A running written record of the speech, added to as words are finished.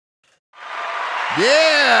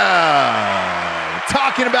Yeah!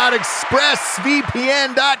 Talking about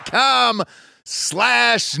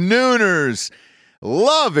expressvpn.com/Nooners.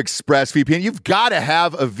 Love ExpressVPN. You've got to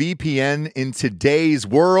have a VPN in today's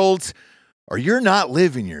world, or you're not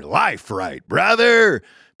living your life right, brother.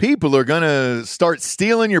 People are going to start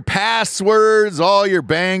stealing your passwords, all your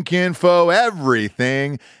bank info,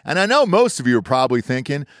 everything. And I know most of you are probably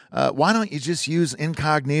thinking, why don't you just use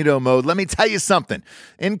incognito mode? Let me tell you something.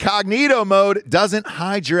 Incognito mode doesn't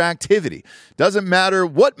hide your activity. Doesn't matter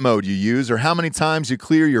what mode you use or how many times you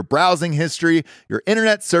clear your browsing history, your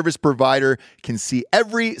internet service provider can see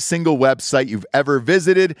every single website you've ever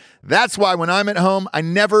visited. That's why when I'm at home, I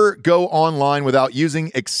never go online without using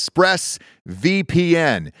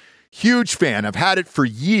ExpressVPN. Huge fan. I've had it for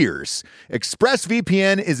years.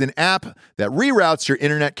 ExpressVPN is an app that reroutes your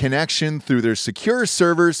internet connection through their secure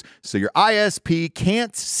servers so your ISP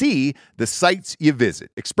can't see the sites you visit.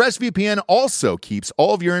 ExpressVPN also keeps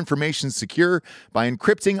all of your information secure by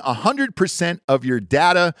encrypting 100% of your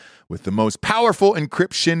data with the most powerful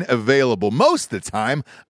encryption available. Most of the time,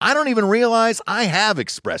 I don't even realize I have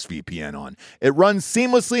ExpressVPN on. It runs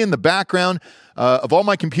seamlessly in the background of all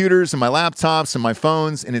my computers and my laptops and my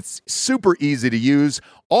phones, and it's super easy to use.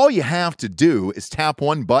 All you have to do is tap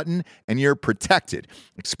one button and you're protected.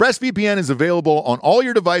 ExpressVPN is available on all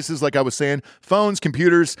your devices, like I was saying, phones,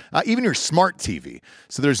 computers, even your smart TV.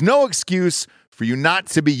 So there's no excuse for you not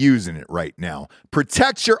to be using it right now.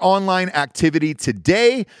 Protect your online activity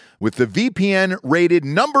today with the VPN rated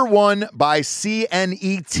 #1 by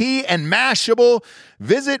CNET and Mashable.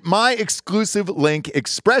 Visit my exclusive link,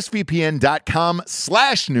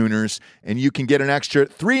 expressvpn.com/Nooners, and you can get an extra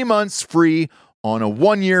 3 months free on a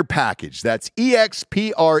 1-year package. That's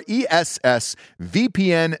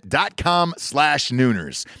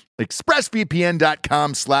expressvpn.com/Nooners.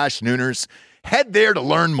 expressvpn.com/Nooners. Head there to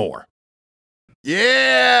learn more.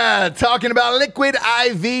 Yeah, talking about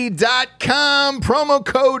liquidiv.com, promo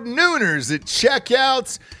code Nooners at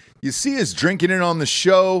checkout. You see us drinking it on the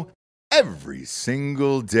show every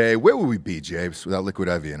single day. Where would we be, Jabes, without Liquid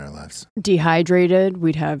IV in our lives? Dehydrated,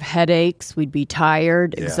 we'd have headaches, we'd be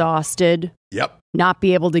tired, exhausted. Yep. Not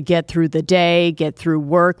be able to get through the day, get through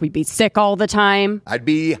work. We'd be sick all the time. I'd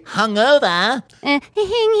be hungover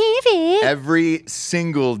every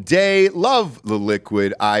single day. Love the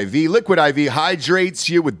Liquid IV. Liquid IV hydrates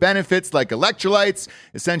you with benefits like electrolytes,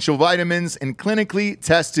 essential vitamins, and clinically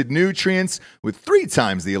tested nutrients with 3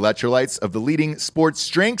 times the electrolytes of the leading sports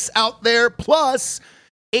drinks out there, plus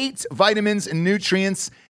 8 vitamins and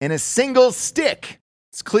nutrients in a single stick.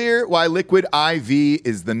 It's clear why Liquid IV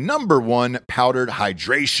is the #1 powdered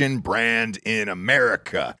hydration brand in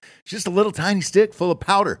America. Just a little tiny stick full of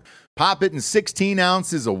powder. Pop it in 16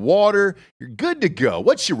 ounces of water. You're good to go.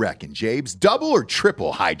 What you reckon, Jabes? Double or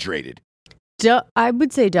triple hydrated? I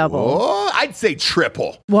would say double. Oh, I'd say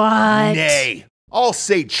triple. What? Nay, I'll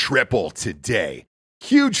say triple today.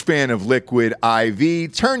 Huge fan of Liquid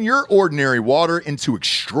IV. Turn your ordinary water into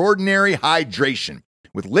extraordinary hydration.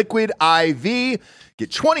 With Liquid IV,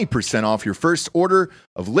 get 20% off your first order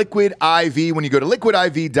of Liquid IV when you go to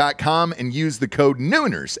liquidiv.com and use the code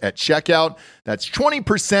Nooners at checkout. That's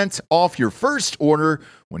 20% off your first order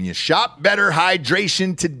when you shop Better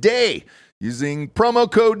Hydration today using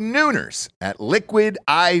promo code Nooners at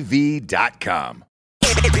liquidiv.com.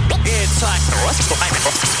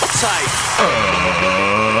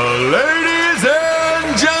 Ladies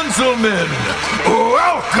and gentlemen,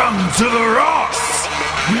 welcome to the Ross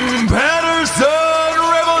Patterson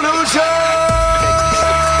Revolution!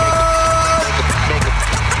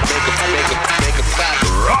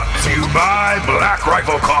 Brought to you by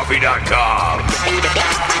BlackRifleCoffee.com.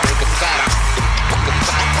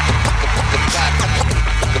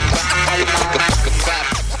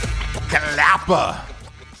 Kalapa.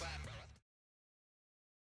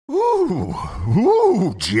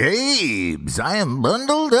 Ooh, Jabes, I am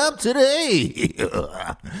bundled up today.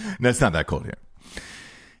 No, it's not that cold here.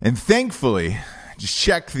 And thankfully, just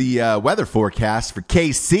check the weather forecast for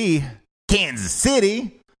KC, Kansas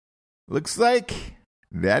City. Looks like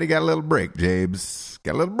Daddy got a little break, Jabes.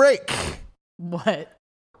 Got a little break. What?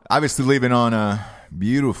 Obviously leaving on a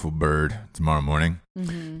beautiful bird tomorrow morning.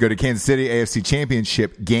 Mm-hmm. Go to Kansas City AFC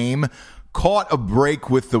Championship game. Caught a break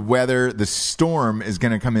with the weather. The storm is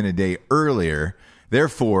going to come in a day earlier.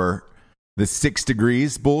 Therefore, the 6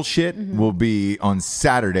 degrees bullshit will be on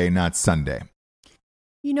Saturday, not Sunday.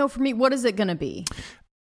 You know, for me, what is it going to be?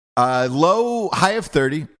 High of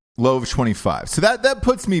 30, low of 25. So that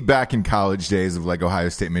puts me back in college days of like Ohio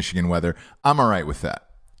State, Michigan weather. I'm all right with that.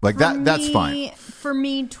 Like that's fine. For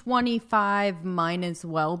me, 25 might as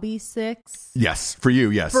well be 6. Yes. For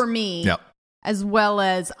you, yes. For me. Yep. as well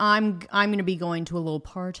as I'm going to be going to a little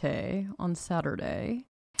party on Saturday.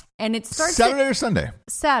 And it starts Saturday or Sunday?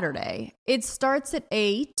 Saturday. It starts at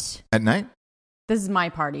 8. At night? This is my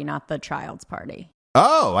party, not the child's party.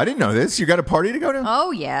 Oh, I didn't know this. You got a party to go to?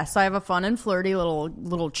 Oh, yes. I have a fun and flirty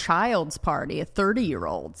little child's party, a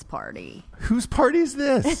 30-year-old's party. Whose party is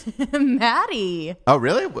this? Maddie. Oh,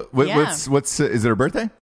 really? Yeah. What's is it her birthday?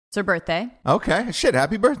 It's her birthday. Okay. Shit,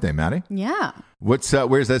 happy birthday, Maddie. Yeah.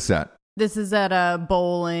 Where's this at? This is at a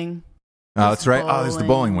bowling. Oh, that's right. Oh, this is the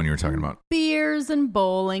bowling one you were talking about. Beers and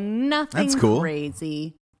bowling. Nothing That's cool.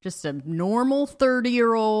 crazy. Just a normal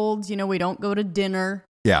 30-year-olds. You know, we don't go to dinner.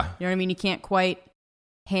 Yeah. You know what I mean? You can't quite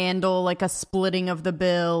handle like a splitting of the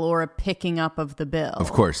bill or a picking up of the bill.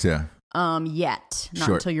 Of course, yeah. Yet. Not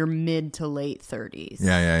Sure. until you're mid to late 30s.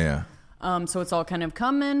 Yeah. So it's all kind of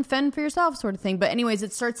come and fend for yourself sort of thing. But anyways,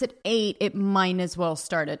 it starts at 8. It might as well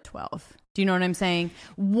start at 12. Do you know what I'm saying?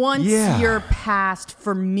 Once you're past,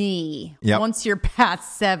 for me, once you're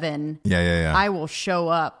past 7, I will show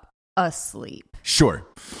up asleep. Sure.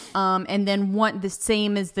 And then the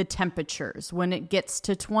same as the temperatures. When it gets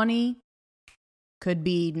to 20, could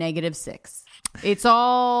be -6. It's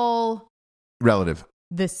all relative.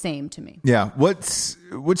 The same to me. Yeah. What's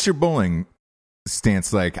your bowling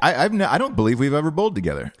stance like? I don't believe we've ever bowled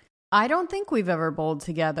together. I don't think we've ever bowled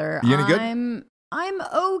together. You any good? I'm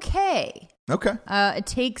okay. Okay. It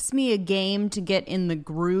takes me a game to get in the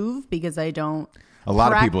groove because I don't. A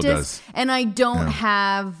lot of people does. And I don't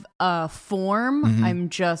have a form. Mm-hmm. I'm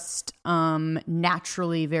just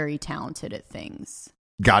naturally very talented at things.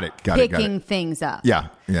 Got it. Picking things up. Yeah.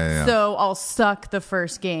 So I'll suck the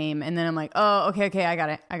first game and then I'm like, oh, okay, I got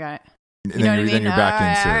it. You know what I mean? Then you're back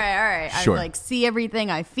into it. All right. Sure. I like see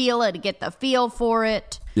everything. I feel it. Get the feel for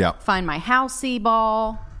it. Yeah. Find my housey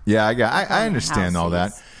ball. Yeah, I understand all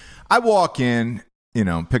that. I walk in,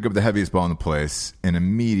 pick up the heaviest ball in the place and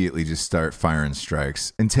immediately just start firing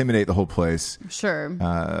strikes, intimidate the whole place. Sure.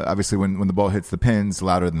 Obviously, when the ball hits the pins,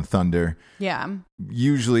 louder than thunder. Yeah.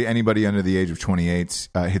 Usually anybody under the age of 28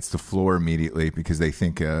 hits the floor immediately because they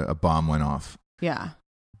think a bomb went off. Yeah.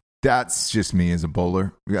 That's just me as a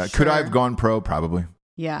bowler. Sure. Could I have gone pro? Probably.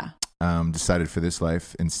 Yeah. Decided for this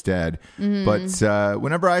life instead. Mm-hmm. But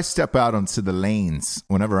whenever I step out onto the lanes,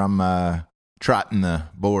 whenever I'm trotting the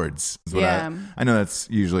boards, is what I know that's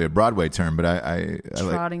usually a Broadway term, but I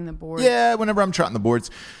trotting the boards. Yeah, whenever I'm trotting the boards,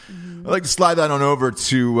 I like to slide that on over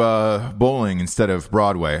to bowling instead of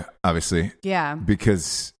Broadway, obviously. Yeah.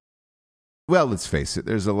 Because, well, let's face it,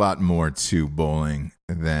 there's a lot more to bowling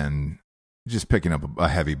than just picking up a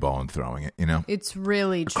heavy ball and throwing it, It's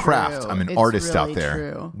really true. Craft. I'm an artist really out there.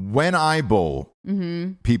 True. When I bowl,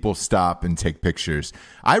 people stop and take pictures.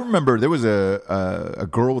 I remember there was a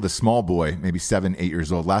girl with a small boy, maybe 7, 8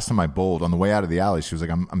 years old. Last time I bowled, on the way out of the alley, she was like,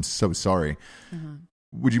 I'm so sorry.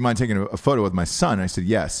 Would you mind taking a photo with my son? I said,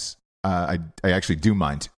 yes. I actually do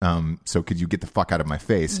mind. So could you get the fuck out of my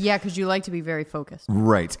face? Yeah, because you like to be very focused.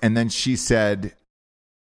 Right. And then she said,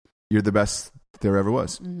 you're the best there ever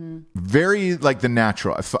was. Very like the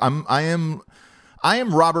natural. I am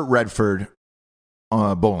Robert Redford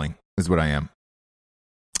bowling is what I am.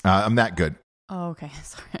 I'm that good. Oh, okay.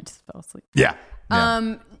 Sorry, I just fell asleep. Yeah.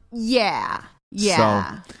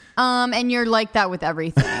 Yeah. And you're like that with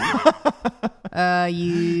everything.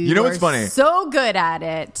 You know what's funny? So good at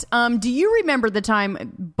it. Do you remember the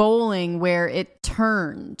time bowling where it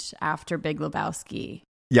turned after Big Lebowski?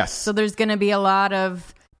 Yes. So there's going to be a lot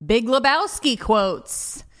of Big Lebowski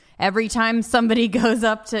quotes every time somebody goes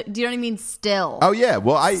up to. Do you know what I mean? Still. Oh yeah.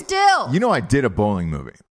 Well, I did a bowling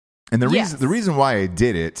movie, and the reason why I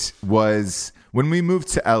did it was when we moved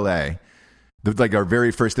to LA. Like our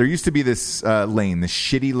very first, there used to be this lane, this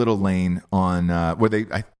shitty little lane on where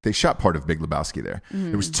they shot part of Big Lebowski there.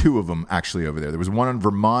 There was 2 of them actually over there. There was one on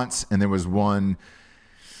Vermont, and there was one.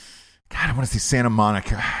 God, I want to say Santa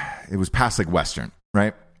Monica. It was past like Western,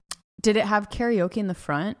 right? Did it have karaoke in the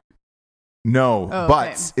front? No,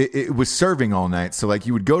 but it was serving all night. So like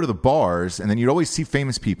you would go to the bars and then you'd always see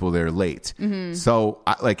famous people there late. So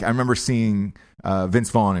I remember seeing Vince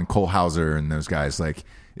Vaughn and Cole Hauser and those guys. Like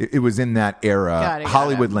it was in that era.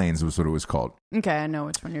 Hollywood Lanes was what it was called. Okay, I know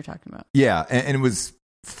which one you're talking about. Yeah, and it was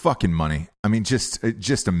fucking money. I mean,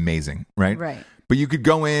 just amazing, right? Right. But you could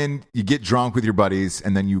go in, you get drunk with your buddies,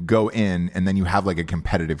 and then you go in, and then you have like a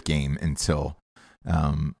competitive game until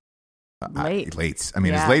late. I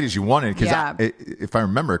mean, as late as you wanted, because if I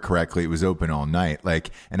remember correctly, it was open all night.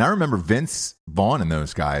 Like, and I remember Vince Vaughn and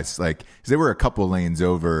those guys, like, 'cause they were a couple of lanes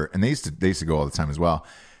over, and they used to go all the time as well.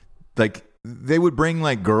 Like, they would bring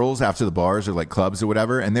like girls after the bars or like clubs or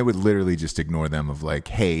whatever, and they would literally just ignore them of like,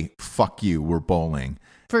 hey, fuck you, we're bowling.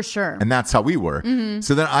 For sure. And that's how we were. Mm-hmm.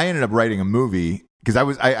 So then I ended up writing a movie because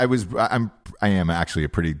I am actually a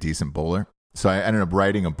pretty decent bowler. So I ended up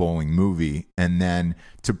writing a bowling movie, and then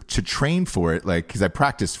to train for it, like, because I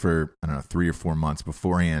practiced for, I don't know, 3 or 4 months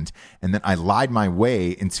beforehand, and then I lied my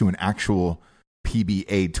way into an actual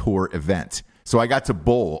PBA Tour event. So I got to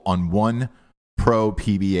bowl on one pro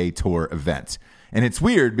PBA Tour event. And it's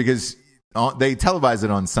weird because they televise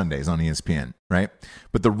it on Sundays on ESPN, right?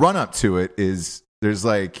 But the run-up to it is, there's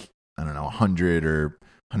like, I don't know, 100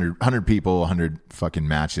 people, 100 fucking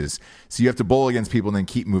matches. So you have to bowl against people and then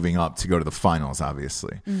keep moving up to go to the finals,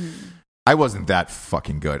 obviously. I wasn't that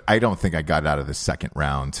fucking good. I don't think I got out of the second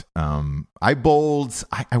round. I bowled,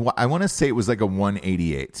 I want to say it was like a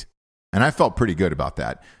 188. And I felt pretty good about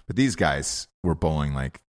that. But these guys were bowling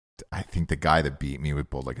like, I think the guy that beat me would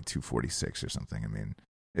bowl like a 246 or something. I mean,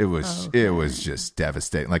 it was just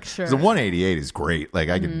devastating. Like, the 188 is great. Like,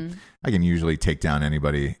 I can usually take down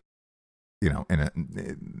anybody, you know,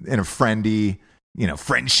 in a friendly, you know,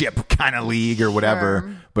 friendship kind of league or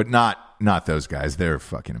whatever, but not those guys. They're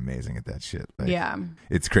fucking amazing at that shit. Like,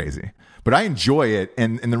 it's crazy, but I enjoy it.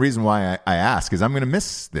 And the reason why I ask is I'm going to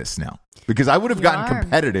miss this now because I would have gotten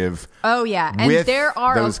competitive. Oh yeah. And with there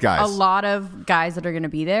are those guys. a lot of guys that are going to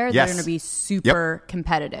be there. They're going to be super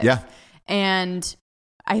competitive. Yeah. And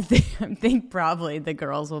I think probably the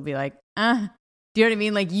girls will be like, do you know what I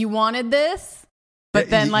mean? Like, you wanted this? But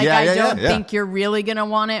then, like, I don't think you're really going to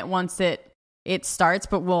want it once it starts,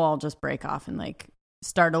 but we'll all just break off and, like,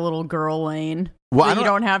 start a little girl lane. Well, you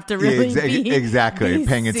don't have to really be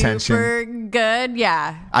paying attention. Super good,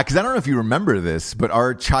 yeah. Because I don't know if you remember this, but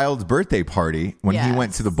our child's birthday party, when he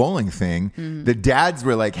went to the bowling thing, the dads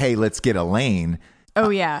were like, hey, let's get a lane. Oh,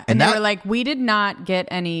 yeah. And they were like, we did not get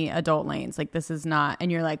any adult lanes. Like, this is not. And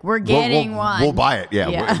you're like, we're getting one. We'll buy it.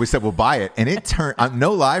 Yeah. We said we'll buy it. And it turned,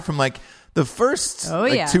 no lie, from like the first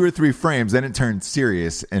 2 or 3 frames, then it turned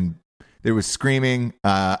serious and there was screaming.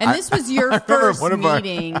 And this was your first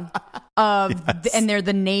meeting and they're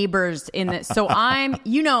the neighbors in it. So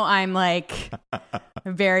I'm like,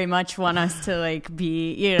 very much want us to like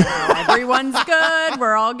be, you know, everyone's good.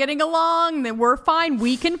 We're all getting along. That we're fine.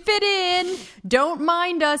 We can fit in. Don't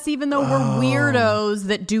mind us, even though we're weirdos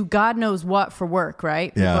that do God knows what for work,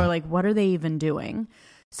 right? People are like, what are they even doing?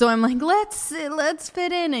 So I'm like, let's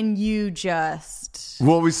fit in, and you just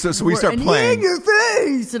we start playing in your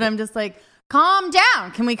face, and I'm just like, calm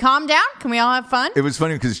down. Can we calm down? Can we all have fun? It was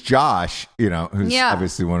funny because Josh, you know, who's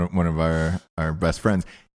obviously one of our best friends,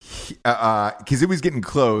 because it was getting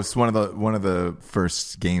close. One of the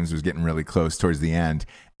first games was getting really close towards the end,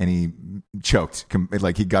 and he choked.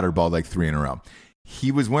 Like, he gutterballed like 3 in a row.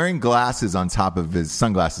 He was wearing sunglasses on top of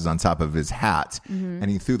his hat, and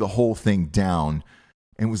he threw the whole thing down.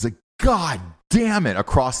 And was like, God damn it,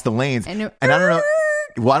 across the lanes. And I don't know.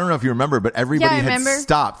 Well, I don't know if you remember, but everybody had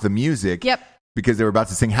stopped the music. Yep. Because they were about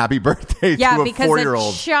to sing Happy Birthday to a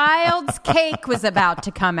 4-year-old. Yeah, because a child's cake was about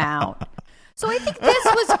to come out. So I think this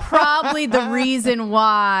was probably the reason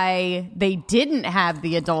why they didn't have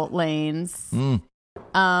the adult lanes.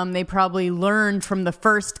 They probably learned from the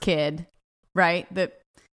first kid, right? That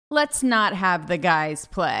let's not have the guys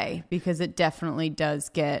play, because it definitely does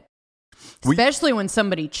get... Especially when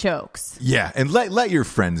somebody chokes. Yeah, and let your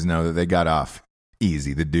friends know that they got off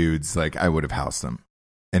easy. The dudes, like, I would have housed them.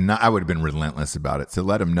 And I would have been relentless about it. So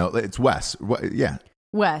let them know. It's Wes.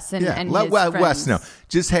 Wes and let his friends. Wes know.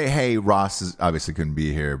 Just, hey, Ross obviously couldn't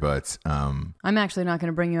be here, but... I'm actually not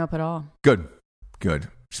going to bring you up at all. Good.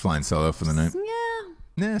 Just flying solo for the night.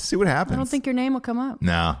 Yeah, see what happens. I don't think your name will come up.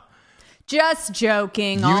 No. Just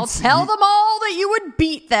joking. I'll tell them all that you would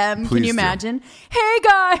beat them. Can you imagine? Hey,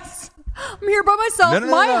 guys. I'm here by myself.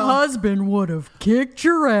 My husband would have kicked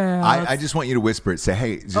your ass. I just want you to whisper it. Say,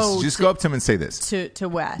 hey, just go up to him and say this. To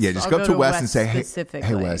Wes. Yeah, just go up to Wes and say,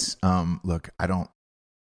 hey, Wes, look, I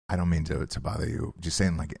don't mean to bother you. Just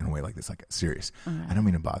saying, like, in a way like this, like, serious. Okay. I don't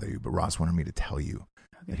mean to bother you, but Ross wanted me to tell you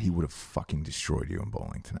that he would have fucking destroyed you in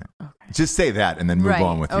bowling tonight. Okay. Just say that and then move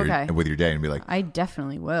on with your day and be like, I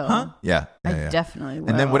definitely will. Huh? Yeah. I definitely will.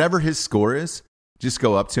 And then whatever his score is, just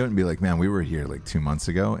go up to it and be like, man, we were here like 2 months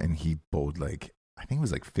ago and he bowled like, I think it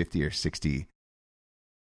was like 50 or 60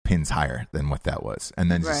 pins higher than what that was.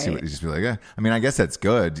 And then just be like, I mean, I guess that's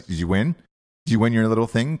good. Did you win? Did you win your little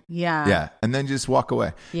thing? Yeah. Yeah. And then just walk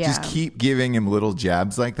away. Yeah. Just keep giving him little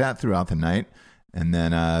jabs like that throughout the night. And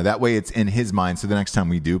then that way it's in his mind. So the next time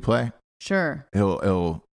we do play, sure,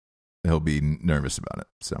 he'll be nervous about it.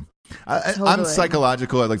 So I'm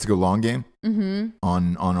psychological. I like to go long game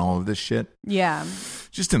on all of this shit. Yeah.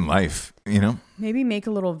 Just in life, you know. Maybe make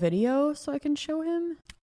a little video so I can show him.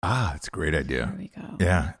 That's a great idea. There we go.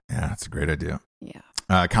 Yeah, that's a great idea. Yeah.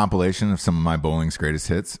 compilation of some of my bowling's greatest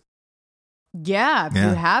hits. Yeah, if you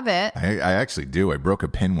have it. I actually do. I broke a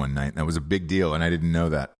pin one night. That was a big deal, and I didn't know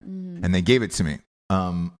that. And they gave it to me.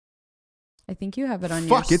 I think you have it on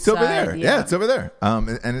your side. It's over there. Yeah, it's over there.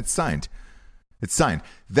 And it's signed. It's signed.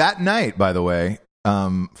 That night, by the way,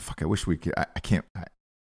 I wish we could. I can't.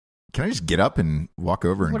 Can I just get up and walk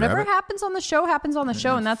over and whatever grab it? happens on the show happens on the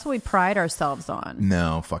show, and that's what we pride ourselves on.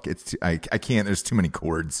 No, fuck. I can't. There's too many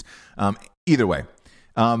chords. Either way.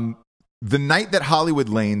 The night that Hollywood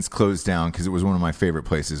Lanes closed down, because it was one of my favorite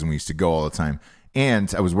places and we used to go all the time,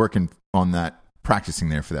 and I was working on that, practicing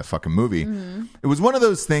there for that fucking movie. It was one of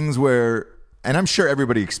those things where, and I'm sure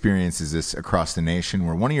everybody experiences this across the nation,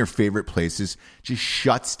 where one of your favorite places just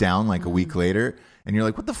shuts down like a week later, and you're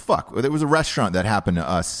like, what the fuck? There was a restaurant that happened to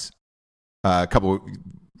us a couple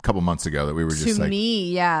months ago that we were just to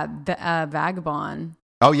me, the Vagabond.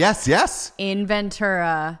 Oh, yes. In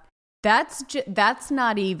Ventura. That's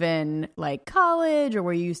not even like college or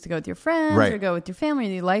where you used to go with your friends or go with your family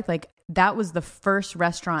and you like that was the first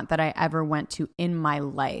restaurant that I ever went to in my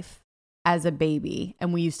life as a baby,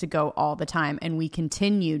 and we used to go all the time, and we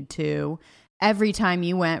continued to every time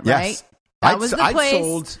you went, right? That was the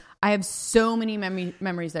place. I have so many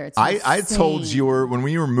memories there. I told when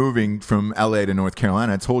we were moving from LA to North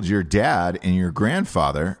Carolina, I told your dad and your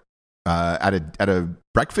grandfather at a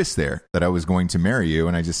breakfast there that I was going to marry you,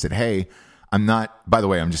 and I just said, hey, I'm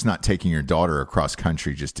just not taking your daughter across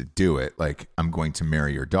country just to do it. Like, I'm going to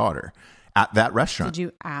marry your daughter at that restaurant. Did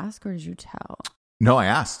you ask or did you tell? No, I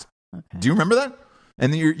asked. Okay. Do you remember that?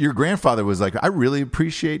 And your grandfather was like, I really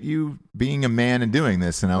appreciate you being a man and doing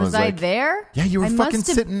this. And I was like, there? Yeah, you were fucking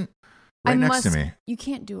sitting right next to me. You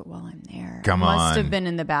can't do it while I'm there. Come on. I must have been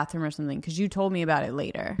in the bathroom or something, because you told me about it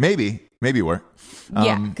later. Maybe you were.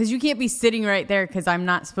 Yeah, because you can't be sitting right there, because I'm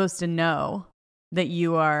not supposed to know that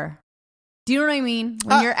you are. Do you know what I mean?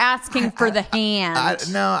 When you're asking for the hand.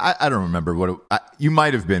 I don't remember what you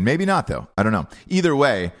might have been. Maybe not, though. I don't know. Either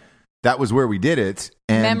way, that was where we did it.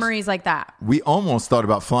 And memories like that. We almost thought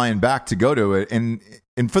about flying back to go to it. And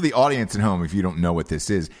for the audience at home, if you don't know what this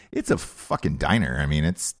is, it's a fucking diner. I mean,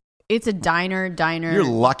 it's a diner. You're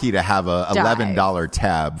lucky to have a $11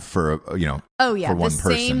 tab for for one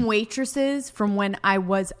person. Same waitresses from when I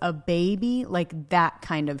was a baby, like that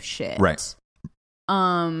kind of shit. Right.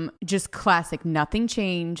 Just classic. Nothing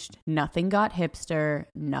changed. Nothing got hipster.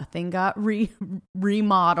 Nothing got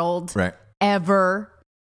remodeled. Right. Ever.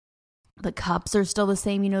 The cups are still the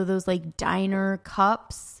same. You know, those like diner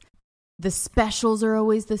cups. The specials are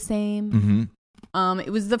always the same. Mm-hmm.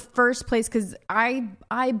 It was the first place, because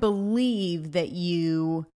I believe that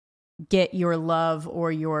you get your love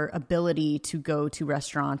or your ability to go to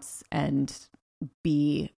restaurants and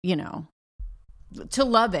be, to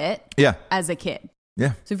love it as a kid.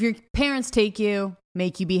 Yeah. So if your parents take you,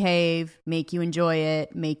 make you behave, make you enjoy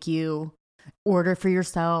it, make you order for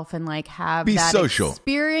yourself and like have be that social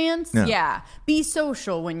experience. Yeah. Be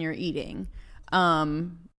social when you're eating.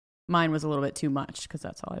 Mine was a little bit too much, because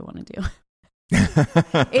that's all I want to do.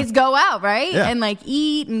 It's go out, right? Yeah. And like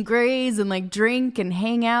eat and graze and like drink and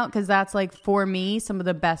hang out, because that's like, for me, some of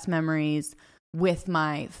the best memories with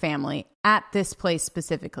my family at this place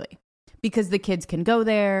specifically, because the kids can go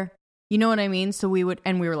there. You know what I mean? So we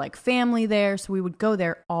were like family there, so we would go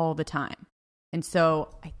there all the time. And so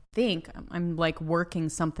I think I'm like working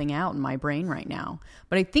something out in my brain right now,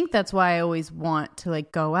 but I think that's why I always want to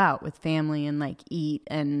like go out with family and like eat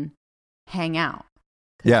and hang out.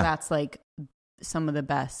 Yeah. That's like some of the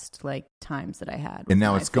best like times that I had. And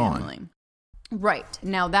now it's gone. Right.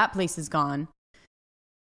 Now that place is gone.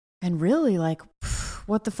 And really, like,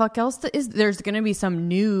 what the fuck else there's going to be some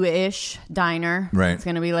new-ish diner. Right. It's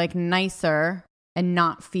going to be like nicer and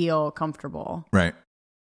not feel comfortable. Right.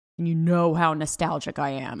 And you know how nostalgic I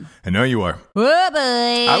am. I know you are. Oh,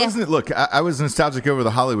 boy. I was nostalgic over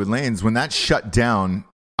the Hollywood Lanes. When that shut down,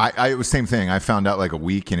 it was the same thing. I found out like a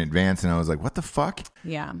week in advance, and I was like, what the fuck?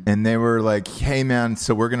 Yeah. And they were like, hey, man,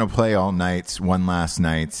 so we're going to play all night, one last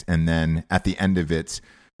night. And then at the end of it,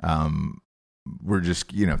 we're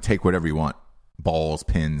just, take whatever you want. Balls,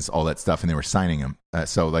 pins, all that stuff. And they were signing them.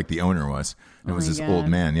 So like the owner was. It was this old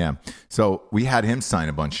man. Yeah. So we had him sign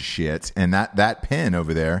a bunch of shit. And that pin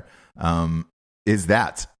over there is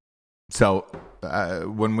that. So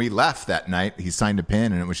when we left that night, he signed a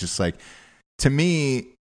pin, and it was just like, to me,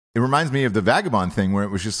 it reminds me of the Vagabond thing, where it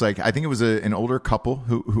was just like, I think it was an older couple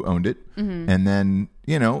who owned it. Mm-hmm. And then,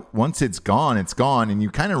 once it's gone, it's gone. And you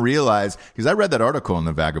kind of realize, because I read that article in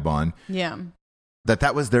the Vagabond. Yeah.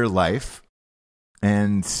 That was their life.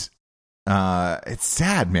 And it's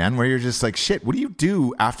sad, man, where you're just like, shit, what do you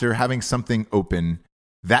do after having something open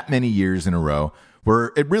that many years in a row?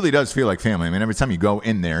 where it really does feel like family. I mean, every time you go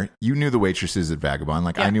in there, you knew the waitresses at Vagabond.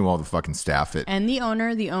 Like, I knew all the fucking staff. And the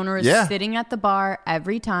owner. The owner is sitting at the bar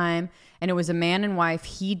every time. And it was a man and wife.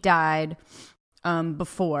 He died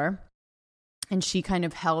before. And she kind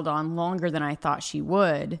of held on longer than I thought she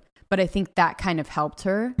would. But I think that kind of helped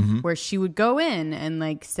her, where she would go in and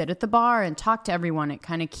like sit at the bar and talk to everyone. It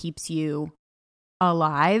kind of keeps you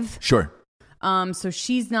alive. Sure. So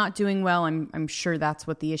she's not doing well. I'm sure that's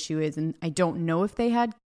what the issue is. And I don't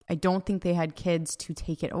think they had kids to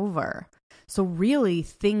take it over. So really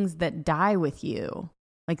things that die with you,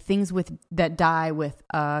 like that die with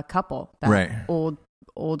a couple, that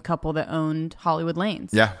old couple that owned Hollywood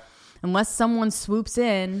Lanes. Yeah. Unless someone swoops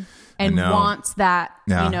in and wants that,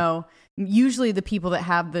 usually the people that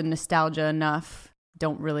have the nostalgia enough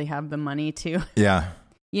don't really have the money to. Yeah.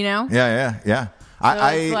 Yeah. So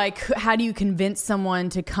it's like, how do you convince someone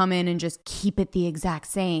to come in and just keep it the exact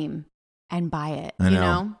same and buy it? I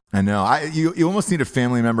know. You almost need a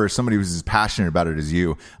family member or somebody who's as passionate about it as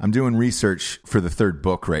you. I'm doing research for the third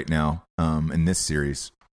book right now in this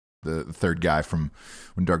series. The third guy from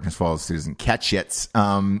When Darkness Falls doesn't catch it.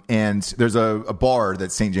 And there's a bar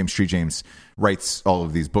that St. James Street James writes all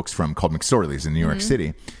of these books from called McSorley's in New York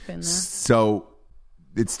City. So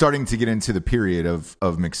it's starting to get into the period of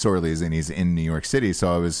McSorley's, and he's in New York City.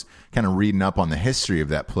 So I was kind of reading up on the history of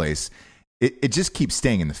that place. It just keeps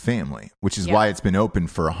staying in the family, which is why it's been open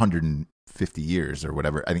for 150 years or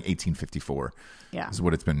whatever. I think 1854 is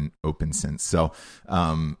what it's been open since. So,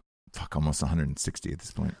 almost 160 at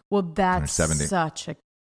this point. Well, that's such a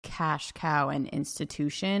cash cow and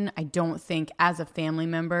institution. I don't think as a family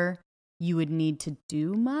member you would need to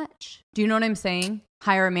do much. Do you know what I'm saying?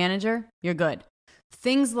 Hire a manager, you're good.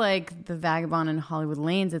 Things like the Vagabond and Hollywood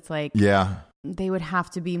Lanes, it's like they would have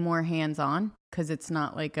to be more hands-on because it's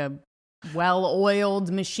not like a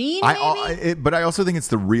well-oiled machine. But I also think it's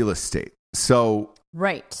the real estate. So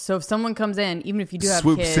right. So if someone comes in, even if you do have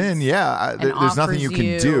swoops kids, in, there's nothing you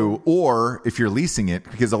can do. Or if you're leasing it,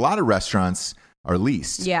 because a lot of restaurants are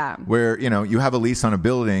leased. Yeah. Where, you have a lease on a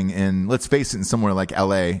building, and let's face it, in somewhere like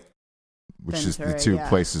LA, which is the two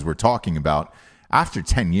places we're talking about, after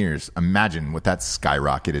 10 years, imagine what that's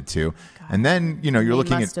skyrocketed to. God. And then, you're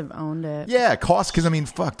looking must have owned it. Yeah, cost, because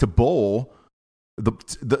to bowl,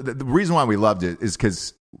 the reason why we loved it is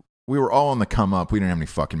because we were all on the come up. We didn't have any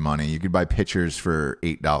fucking money. You could buy pitchers for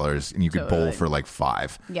 $8 and you could bowl for like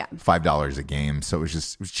 $5. Yeah. $5 a game. So it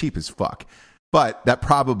was cheap as fuck. But that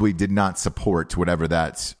probably did not support whatever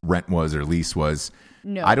that rent was or lease was.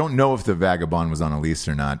 No. I don't know if the Vagabond was on a lease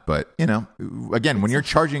or not, but again, when you're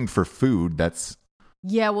charging for food, that's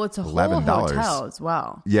it's a $11. Whole hotel as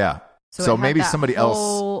well. Yeah. So maybe somebody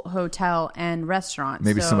else, hotel and restaurant.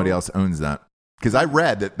 Maybe somebody else owns that. Because I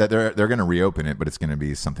read that they're going to reopen it, but it's going to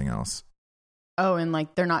be something else. Oh, and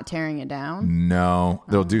like they're not tearing it down? No,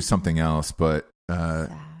 they'll do something else. But yeah,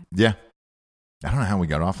 I don't know how we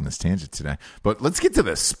got off on this tangent today. But let's get to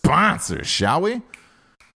the sponsors, shall we?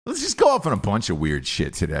 Let's just go off on a bunch of weird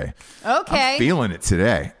shit today. Okay, I'm feeling it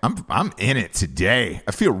today. I'm in it today.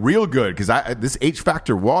 I feel real good because this H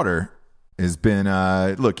Factor water has been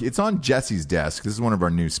look. It's on Jesse's desk. This is one of our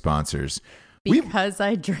new sponsors. Because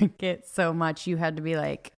I drink it so much, you had to be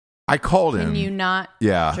like, I called him. Can you not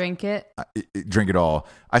drink it? Drink it all.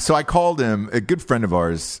 So I called him, a good friend of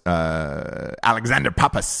ours, Alexander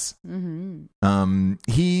Pappas. Mm-hmm.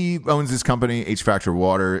 He owns this company, H Factor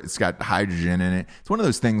Water. It's got hydrogen in it. It's one of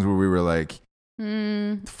those things where we were like,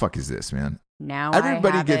 the fuck is this, man? Now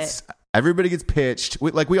everybody gets pitched.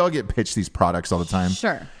 We all get pitched these products all the time.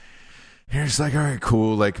 Sure. You're just like, all right,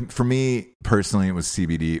 cool. Like for me personally, it was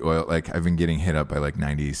CBD oil. Like I've been getting hit up by like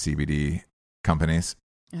 90 CBD companies.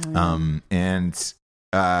 And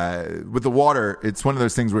with the water, it's one of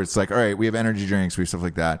those things where it's like, all right, we have energy drinks, we have stuff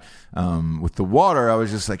like that. With the water, I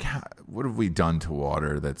was just like, what have we done to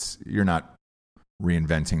water? You're not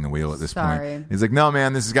reinventing the wheel at this point. He's like, no,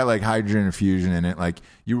 man, this has got like hydrogen infusion in it. Like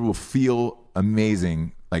you will feel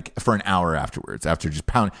amazing. Like for an hour afterwards, after just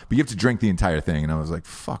pounding, but you have to drink the entire thing. And I was like,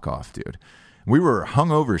 fuck off, dude. We were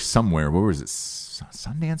hungover somewhere. Where was it?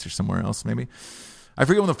 Sundance or somewhere else, maybe? I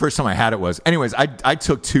forget when the first time I had it was. Anyways, I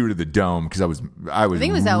took 2 to the Dome because I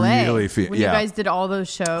think it was LA really when you guys did all those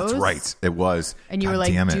shows. That's right, it was. And you were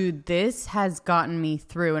like, dude, this has gotten me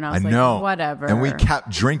through. And I was like, whatever. And we kept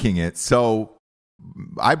drinking it. So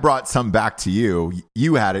I brought some back to you.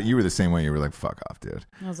 You had it. You were the same way. You were like, fuck off, dude.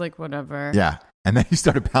 I was like, whatever. Yeah. And then you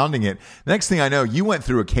started pounding it. The next thing I know, you went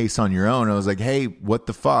through a case on your own. I was like, hey, what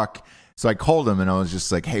the fuck? So I called him and I was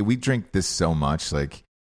just like, hey, we drink this so much. Like,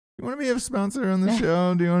 you want to be a sponsor on the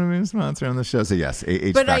show? Do you want to be a sponsor on the show? So yes,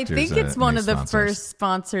 H but I think it's one of the first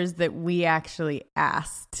sponsors that we actually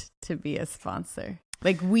asked to be a sponsor.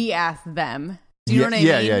 Like we asked them. Do you know what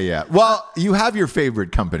I mean? Yeah. Well, you have your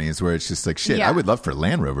favorite companies where it's just like, shit, I would love for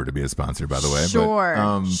Land Rover to be a sponsor, by the way.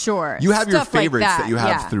 Sure. You have your favorites like that you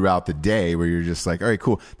have throughout the day where you're just like, all right,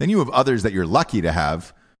 cool. Then you have others that you're lucky to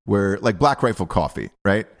have where like Black Rifle Coffee,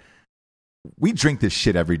 right? We drink this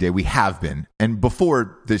shit every day. We have been. And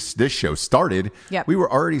before this show started, we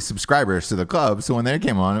were already subscribers to the club. So when they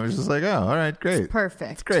came on, it was just like, oh, all right, great. It's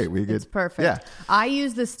perfect. It's great. It's perfect. Yeah. I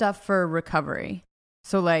use this stuff for recovery.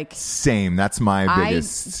 So like same. That's my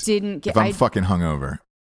biggest. If I'm fucking hungover.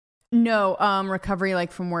 No, recovery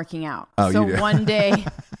like from working out. Oh, so you do. One day,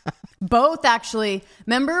 both actually.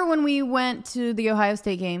 Remember when we went to the Ohio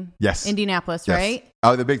State game? Yes. Indianapolis, right?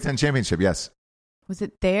 Oh, the Big Ten championship. Yes. Was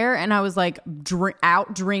it there? And I was like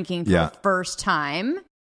out drinking for the first time,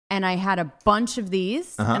 and I had a bunch of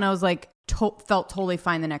these, and I was like felt totally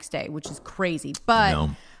fine the next day, which is crazy. But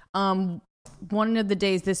one of the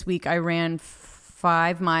days this week, I ran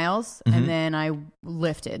 5 miles, and then I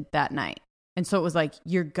lifted that night. And so it was like,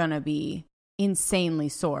 you're going to be insanely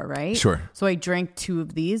sore, right? Sure. So I drank 2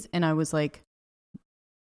 of these, and I was like,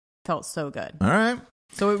 felt so good. All right.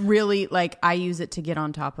 So it really, like, I use it to get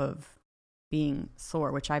on top of being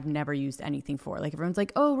sore, which I've never used anything for. Like, everyone's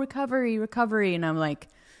like, oh, recovery. And I'm like,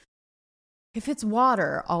 if it's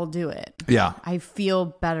water, I'll do it. Yeah. I feel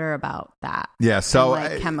better about that. Yeah. So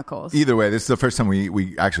chemicals. Either way, this is the first time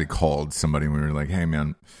we actually called somebody and we were like, hey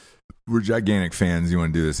man, we're gigantic fans. You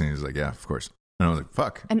want to do this? And he was like, yeah, of course. And I was like,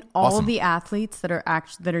 fuck. And all the athletes that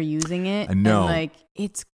are using it. I know. And like,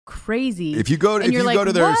 it's crazy. If you go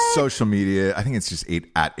to their social media, I think it's just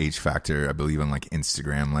at H Factor, I believe, on like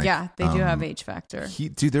Instagram. Like, yeah, they do have H Factor.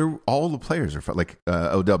 They're all the players are like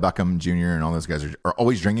Odell Beckham Jr. and all those guys are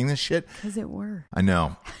always drinking this shit. Because it works. I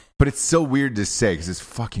know, but it's so weird to say because it's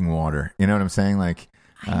fucking water. You know what I'm saying? Like,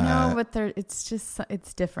 I know, but it's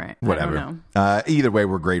different. Whatever. I don't know. Either way,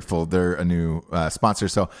 we're grateful. They're a new sponsor.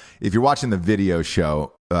 So if you're watching the video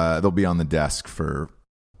show, they'll be on the desk for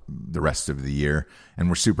the rest of the year, and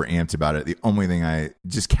we're super amped about it. The only thing, I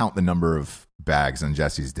just count the number of bags on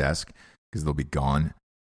Jesse's desk because they'll be gone.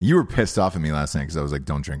 You were pissed off at me last night because I was like,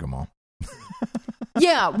 don't drink them all.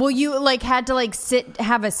 Yeah, well, you like had to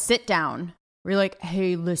have a sit down. We're like,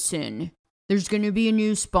 hey, listen, there's going to be a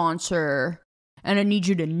new sponsor, and I need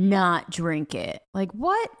you to not drink it. Like,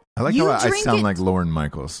 what? I like how I sound like Lorne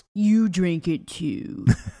Michaels. You drink it too.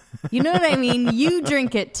 You know what I mean? You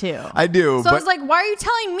drink it too. I do. So I was like, why are you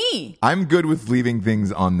telling me? I'm good with leaving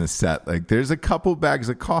things on the set. Like, there's a couple bags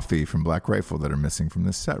of coffee from Black Rifle that are missing from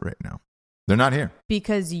this set right now. They're not here.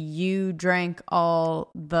 Because you drank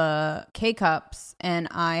all the K-Cups and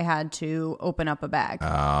I had to open up a bag.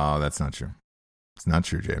 Oh, that's not true. It's not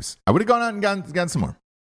true, James. I would have gone out and gotten some more.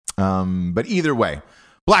 But either way,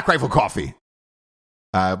 Black Rifle Coffee.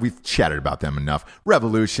 We've chatted about them enough.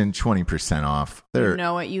 Revolution, 20% off. You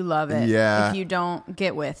know it. You love it. Yeah. If you don't,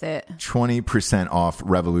 get with it. 20% off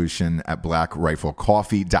Revolution at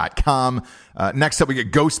blackriflecoffee.com. Next up, we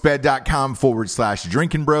get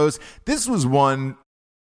ghostbed.com/drinking bros. This was one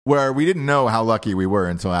where we didn't know how lucky we were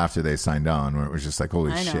until after they signed on, where it was just like,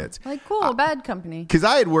 holy shit. Like, cool, bad company. Because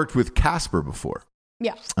I had worked with Casper before.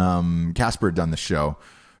 Yeah. Casper had done the show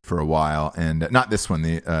for a while, and not this one,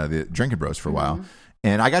 the Drinking Bros for a while.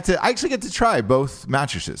 And I actually get to try both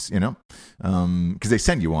mattresses, you know, because they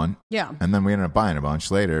send you one. Yeah. And then we ended up buying a bunch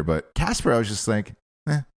later. But Casper, I was just like,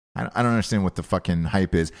 I don't understand what the fucking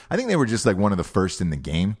hype is. I think they were just like one of the first in the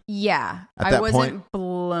game. Yeah. I wasn't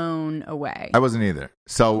blown away. I wasn't either.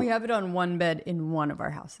 So we have it on one bed in one of our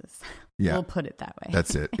houses. Yeah. We'll put it that way.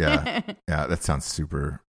 That's it. Yeah. Yeah. That sounds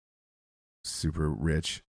super, super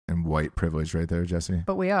rich. And white privilege right there, Jesse.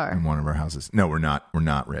 But we are. In one of our houses. No, we're not. We're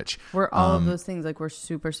not rich. We're all of those things. Like, we're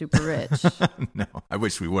super, super rich. No, I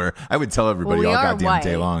wish we were. I would tell everybody all goddamn white.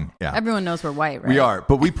 Day long. Yeah. Everyone knows we're white, right? We are.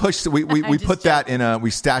 But we pushed, we put that we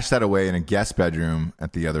stashed that away in a guest bedroom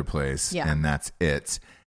at the other place. Yeah. And that's it.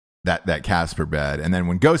 That Casper bed. And then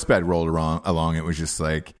when Ghost Bed rolled along, it was just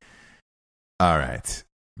like, all right,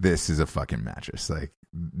 this is a fucking mattress. Like,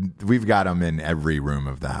 we've got them in every room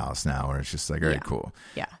of the house now, where it's just like, all right, cool.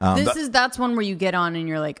 Yeah. That's one where you get on and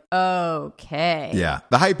you're like, okay. Yeah.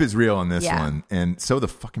 The hype is real on this one. And so the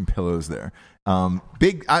fucking pillows there.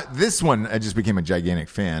 This one, I just became a gigantic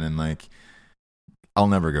fan, and like, I'll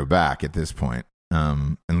never go back at this point.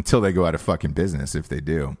 Until they go out of fucking business. If they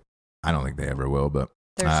do, I don't think they ever will, but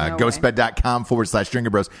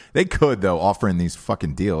ghostbed.com/drinking bros. They could, though, offering these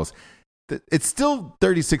fucking deals. It's still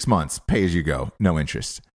 36 months, pay as you go, no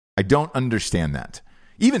interest. I don't understand that.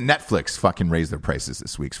 Even Netflix fucking raised their prices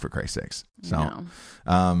this week, for Christ's sakes. So,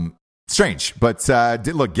 strange. But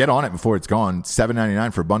look, get on it before it's gone.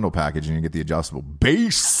 $7.99 for a bundle package, and you get the adjustable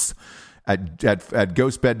base at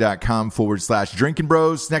ghostbed.com/drinking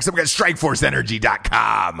bros. Next up, we got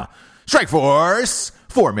strikeforceenergy.com. Strikeforce,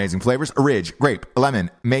 4 amazing flavors: Ridge, grape,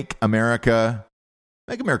 lemon. Make America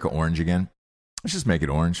orange again. Let's just make it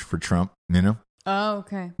orange for Trump, you know? Oh,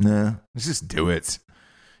 okay. Nah, let's just do it.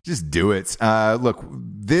 Just do it. Look,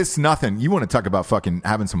 nothing. You want to talk about fucking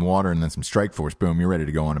having some water and then some Strike Force. Boom, you're ready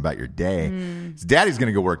to go on about your day. So Daddy's going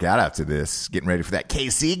to go work out after this, getting ready for that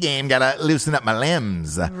KC game. Got to loosen up my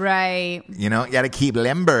limbs. Right. You know, got to keep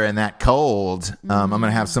limber in that cold. I'm going to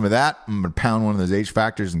have some of that. I'm going to pound one of those H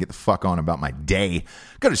Factors and get the fuck on about my day.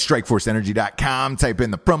 Go to strikeforceenergy.com. Type in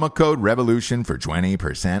the promo code REVOLUTION for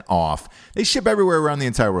 20% off. They ship everywhere around the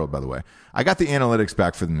entire world, by the way. I got the analytics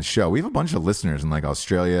back for the show. We have a bunch of listeners in like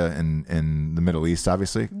Australia and the Middle East,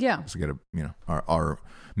 obviously. Yeah. So we got our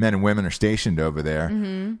men and women are stationed over there.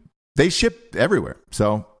 Mm-hmm. They ship everywhere.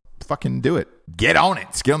 So fucking do it. Get on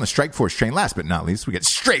it. Get on the Strike Force train. Last but not least, we got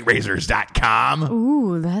straightrazors.com.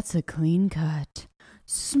 Ooh, that's a clean cut.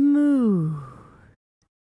 Smooth.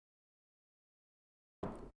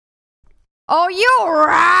 Oh, you're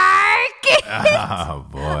right. Oh,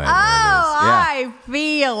 boy. I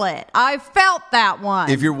feel it. I felt that one.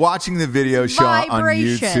 If you're watching the video show on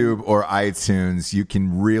YouTube or iTunes, you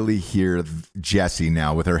can really hear Jessie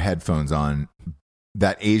now with her headphones on.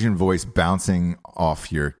 That Asian voice bouncing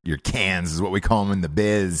off your cans is what we call them in the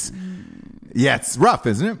biz. Yeah, it's rough,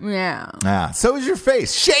 isn't it? Yeah. So is your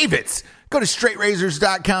face. Shave it. Go to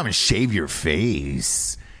straightrazors.com and shave your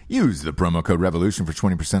face. Use the promo code REVOLUTION for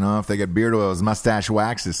 20% off. They got beard oils, mustache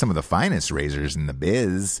waxes, some of the finest razors in the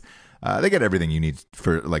biz. They got everything you need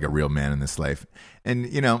for like a real man in this life.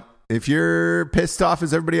 And, you know, if you're pissed off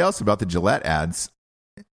as everybody else about the Gillette ads,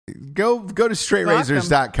 go to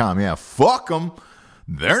straightrazors.com. Yeah, fuck them.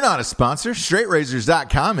 They're not a sponsor.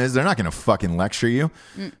 Straightrazors.com is. They're not going to fucking lecture you.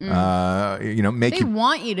 They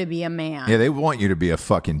want you to be a man. Yeah, they want you to be a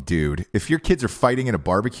fucking dude. If your kids are fighting at a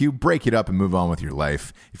barbecue, break it up and move on with your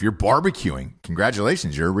life. If you're barbecuing,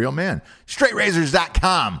 congratulations, you're a real man.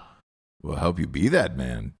 Straightrazors.com will help you be that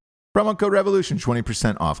man. Promo code REVOLUTION,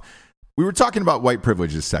 20% off. We were talking about white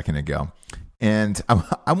privilege a second ago, and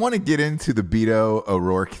I want to get into the Beto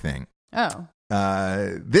O'Rourke thing. Oh.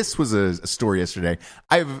 This was a story yesterday.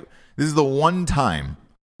 This is the one time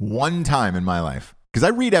in my life, because I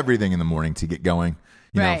read everything in the morning to get going,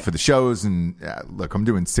 you know, for the shows. And look, I'm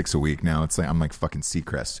doing 6 a week now. It's like I'm like fucking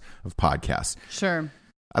Seacrest of podcasts. Sure,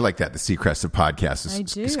 I like that. The Seacrest of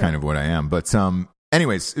podcasts is kind of what I am. But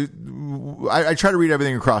anyways, I try to read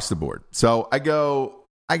everything across the board. So I go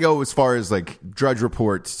as far as like Drudge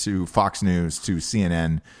Report to Fox News to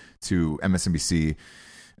CNN to MSNBC.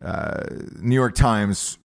 New York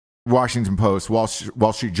Times, Washington Post, Wall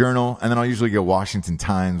Street Journal, and then I'll usually go Washington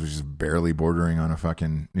Times, which is barely bordering on a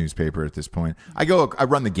fucking newspaper at this point. I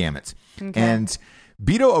run the gamut. Okay. And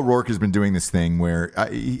Beto O'Rourke has been doing this thing where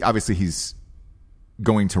obviously he's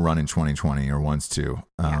going to run in 2020 or wants to.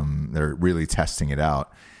 They're really testing it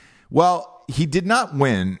out. Well, he did not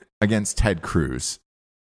win against Ted Cruz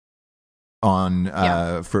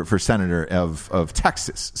for senator of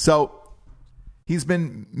Texas. So he's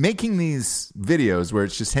been making these videos where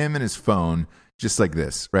it's just him and his phone, just like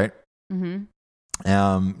this, right?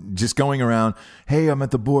 Mm-hmm. Just going around, hey, I'm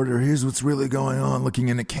at the border. Here's what's really going on, looking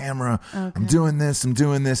in the camera. Okay. I'm doing this.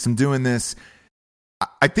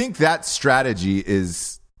 I think that strategy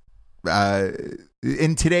is,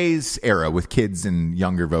 in today's era with kids and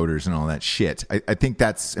younger voters and all that shit, I think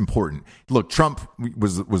that's important. Look, Trump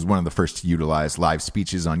was one of the first to utilize live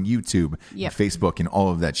speeches on YouTube, and Facebook, and all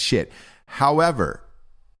of that shit. However,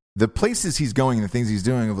 the places he's going and the things he's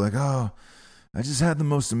doing of like, oh, I just had the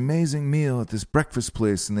most amazing meal at this breakfast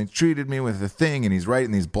place and they treated me with a thing, and he's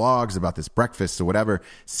writing these blogs about this breakfast or whatever.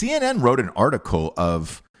 CNN wrote an article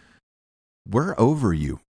of, we're over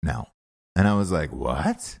you now. And I was like,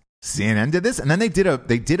 what? CNN did this? And then they did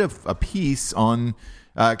a piece on,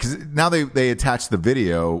 because now they attach the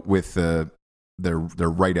video with their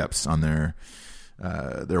write-ups on their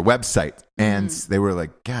website, and they were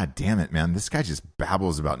like, God damn it, man, this guy just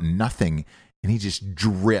babbles about nothing, and he just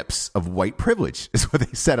drips of white privilege, is what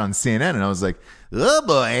they said on CNN. And I was like, oh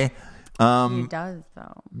boy. He does,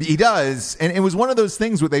 though. He does. And it was one of those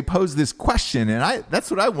things where they posed this question, and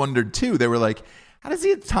that's what I wondered too. They were like, how does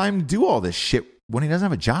he have time to do all this shit when he doesn't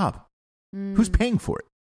have a job? Who's paying for it?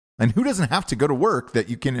 And who doesn't have to go to work that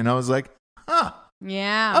you can? And I was like,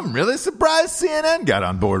 yeah, I'm really surprised CNN got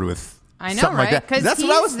on board with something like that. Because that's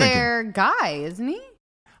what I was thinking. Their guy, isn't he?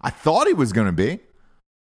 I thought he was going to be.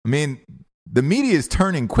 I mean, the media is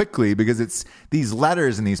turning quickly because it's these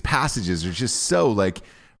letters and these passages are just so like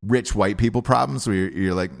rich white people problems where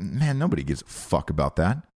you're like, man, nobody gives a fuck about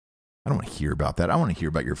that. I don't want to hear about that. I want to hear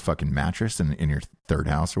about your fucking mattress in your third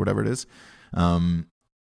house or whatever it is.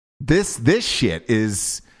 This shit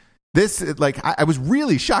is this like I was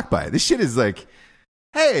really shocked by it. This shit is like,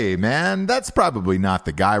 hey man, that's probably not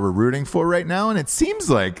the guy we're rooting for right now, and it seems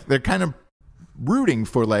like they're kind of rooting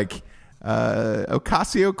for like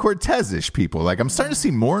Ocasio-Cortez-ish people. Like I'm starting to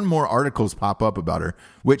see more and more articles pop up about her,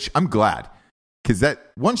 which I'm glad because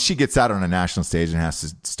that once she gets out on a national stage and has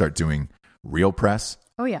to start doing real press.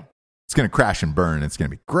 Oh yeah. It's going to crash and burn. It's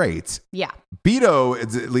going to be great. Yeah. Beto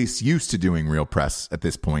is at least used to doing real press at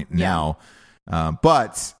this point now.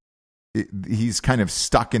 But he's kind of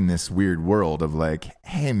stuck in this weird world of like,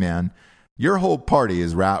 hey, man, your whole party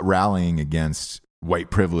is rallying against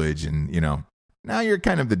white privilege. And, now you're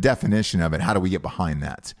kind of the definition of it. How do we get behind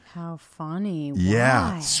that? How funny.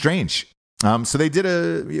 Yeah. Why? Strange. So they did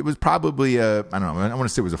it was probably I don't know, I want to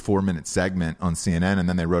say it was a 4-minute segment on CNN, and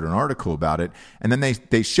then they wrote an article about it. And then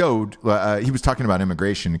they showed, he was talking about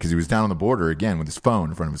immigration because he was down on the border again with his phone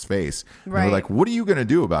in front of his face. And they were like, what are you going to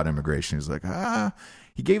do about immigration? He's like,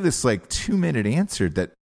 he gave this like 2-minute answer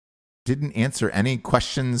that didn't answer any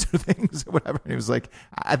questions or things or whatever. And he was like,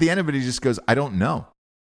 at the end of it, he just goes, I don't know.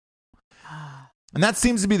 And that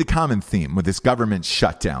seems to be the common theme with this government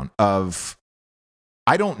shutdown of,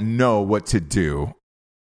 I don't know what to do.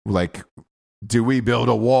 Like, do we build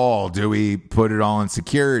a wall? Do we put it all in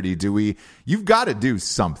security? You've got to do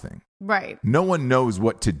something. Right. No one knows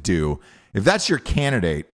what to do. If that's your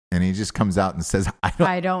candidate and he just comes out and says,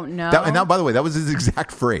 I don't know. And now, by the way, that was his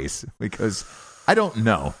exact phrase because I don't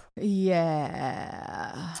know.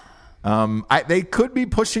 Yeah. They could be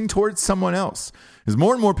pushing towards someone else. Because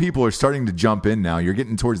more and more people are starting to jump in now. You're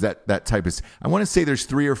getting towards that type of... I want to say there's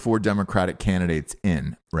 3 or 4 Democratic candidates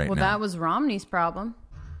in right now. Well, that was Romney's problem.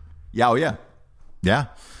 Yeah, oh yeah. Yeah.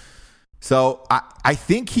 So I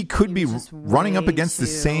think he could be running up against the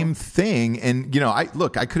same thing. And, I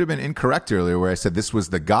could have been incorrect earlier where I said this was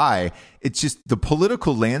the guy. It's just the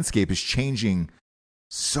political landscape is changing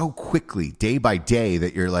so quickly day by day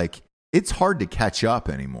that you're like, it's hard to catch up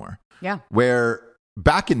anymore. Yeah. Where...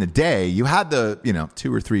 back in the day, you had the,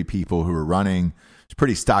 2 or 3 people who were running. It's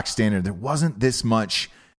pretty stock standard. There wasn't this much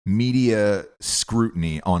media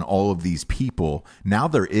scrutiny on all of these people. Now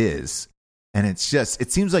there is. And it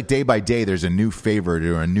seems like day by day there's a new favorite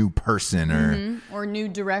or a new person or new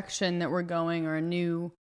direction that we're going or a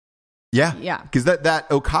new. Yeah. Yeah. Because that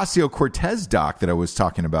Ocasio-Cortez doc that I was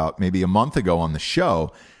talking about maybe a month ago on the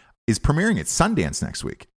show is premiering at Sundance next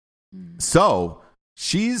week. So...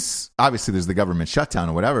 she's obviously there's the government shutdown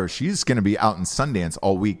or whatever. She's going to be out in Sundance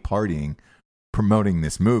all week partying, promoting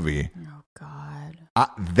this movie. Oh God.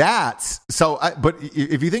 But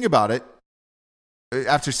if you think about it,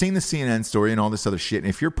 after seeing the CNN story and all this other shit, and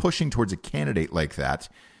if you're pushing towards a candidate like that,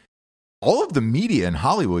 all of the media in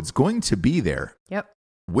Hollywood's going to be there. Yep.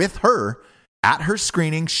 With her at her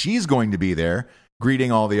screening. She's going to be there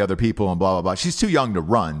greeting all the other people and blah, blah, blah. She's too young to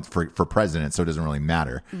run for president, so it doesn't really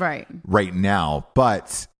matter right now.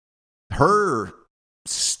 But her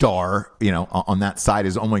star, on that side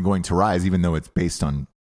is only going to rise, even though it's based on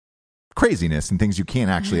craziness and things you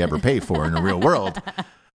can't actually ever pay for in the real world.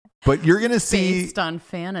 But you're going to see... based on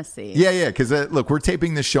fantasy. Yeah, because look, we're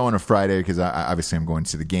taping this show on a Friday because obviously I'm going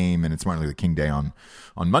to the game and it's Martin Luther King Day on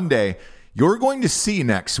Monday. You're going to see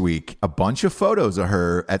next week a bunch of photos of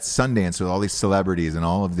her at Sundance with all these celebrities and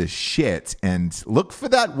all of this shit. And look for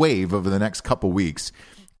that wave over the next couple weeks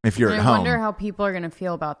if you're at home. I wonder how people are going to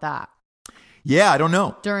feel about that. Yeah, I don't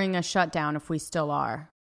know. During a shutdown, if we still are.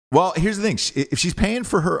 Well, here's the thing. If she's paying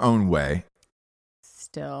for her own way.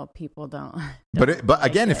 Still, people don't. But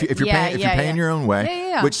again, if you're paying your own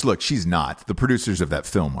way, which look, she's not. The producers of that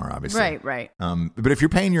film are obviously. Right. But if you're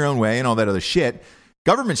paying your own way and all that other shit...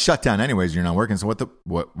 government shut down anyways. You're not working. So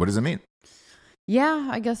what does it mean? Yeah,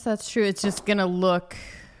 I guess that's true. It's just gonna look.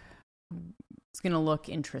 It's gonna look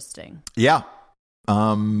interesting. Yeah.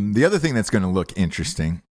 The other thing that's gonna look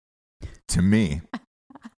interesting to me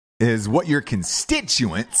is what your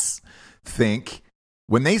constituents think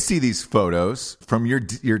when they see these photos from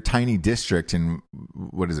your tiny district in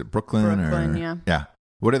what is it, Brooklyn? Yeah.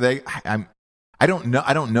 What are they? I don't know.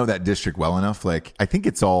 I don't know that district well enough. Like I think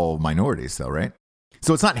it's all minorities though, right?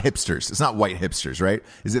 So it's not hipsters. It's not white hipsters, right?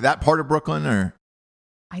 Is it that part of Brooklyn or?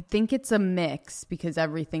 I think it's a mix because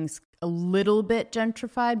everything's a little bit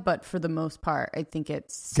gentrified, but for the most part, I think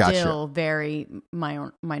it's still very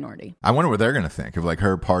minority. I wonder what they're going to think of like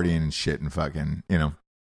her partying and shit and fucking,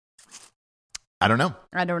 I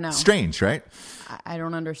don't know. Strange, right? I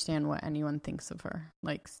don't understand what anyone thinks of her.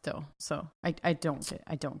 Like, still, so I don't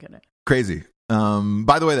get it. Crazy.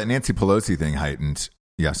 By the way, that Nancy Pelosi thing heightened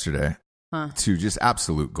yesterday to just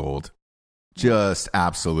absolute gold. Just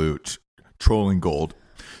absolute trolling gold.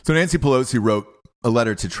 So Nancy Pelosi wrote a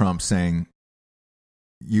letter to Trump saying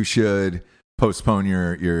you should postpone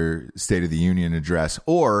your State of the Union address,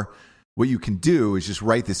 or what you can do is just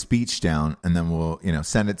write the speech down and then we'll,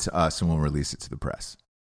 send it to us and we'll release it to the press.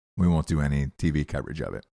 We won't do any TV coverage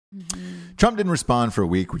of it. Mm-hmm. Trump didn't respond for a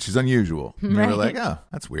week, which is unusual. And they were like, oh,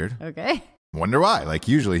 that's weird. Okay. Wonder why. Like,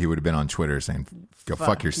 usually he would have been on Twitter saying, go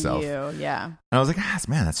fuck yourself. Yeah. And I was like,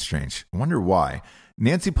 man, that's strange. I wonder why.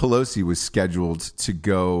 Nancy Pelosi was scheduled to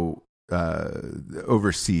go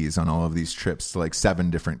overseas on all of these trips to like 7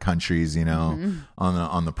 different countries,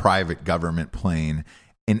 on the private government plane.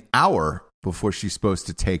 An hour before she's supposed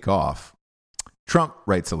to take off, Trump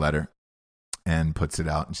writes a letter and puts it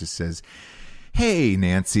out and just says, hey,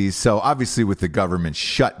 Nancy, so obviously with the government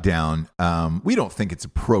shutdown, we don't think it's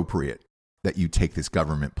appropriate that you take this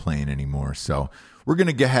government plane anymore. So we're going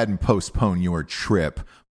to go ahead and postpone your trip.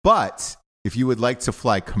 But if you would like to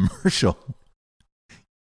fly commercial,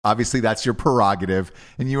 obviously that's your prerogative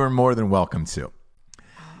and you are more than welcome to.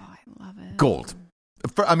 Oh, I love it. Gold.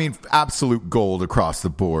 Absolute gold across the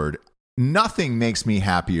board. Nothing makes me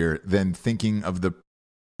happier than thinking of the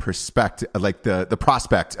perspective, like the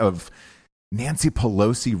prospect of Nancy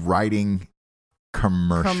Pelosi riding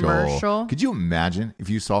commercial. Could you imagine if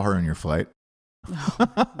you saw her on your flight? Oh,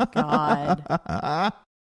 God. I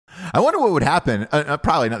wonder what would happen.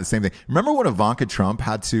 Probably not the same thing. Remember when Ivanka Trump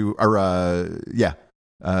had to,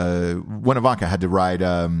 when Ivanka had to ride,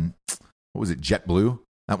 what was it, JetBlue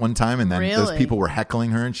at one time? And then those people were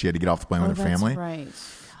heckling her and she had to get off the plane with her family. Right.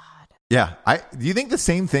 God. Yeah. Do you think the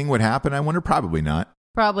same thing would happen? I wonder. Probably not.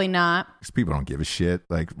 Probably not. Because people don't give a shit.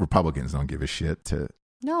 Like, Republicans don't give a shit to.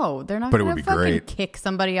 No, they're not going to fucking kick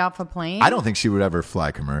somebody off a plane. I don't think she would ever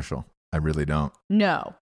fly commercial. I really don't.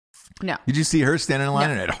 No. Did you see her standing in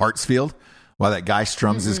line at Hartsfield while that guy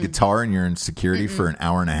strums his guitar and you're in security for an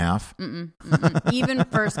hour and a half? Even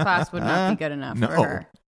first class would not be good enough for her.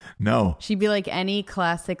 No. She'd be like any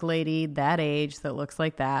classic lady that age that looks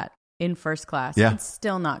like that in first class. Yeah. It's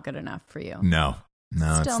still not good enough for you. No,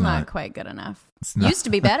 still not quite good enough. Used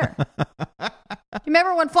to be better. You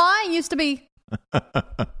remember when flying used to be the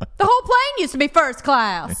whole plane used to be first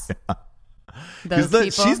class. Yeah.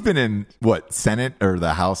 Because she's been in Senate or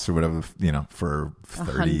the House or whatever, for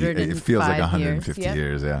 30. It feels like 150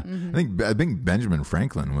 years. Yeah, mm-hmm. I think Benjamin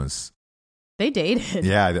Franklin was. They dated.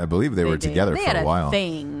 Yeah, I believe they were together for a while.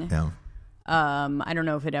 Thing. Yeah. I don't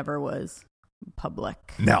know if it ever was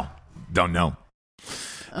public. No, don't know.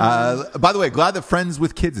 By the way, glad that Friends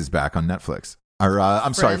with Kids is back on Netflix.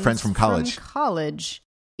 Friends from College. From College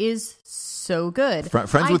is so good.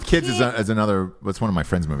 Friends with Kids is another. It's one of my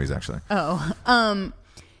Friends movies, actually. Oh,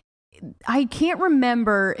 I can't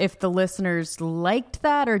remember if the listeners liked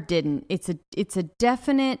that or didn't. It's a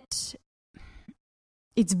definite.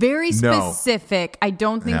 It's very specific. I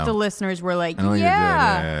don't think the listeners were like,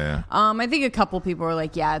 yeah. I think a couple people were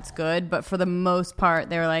like, yeah, it's good. But for the most part,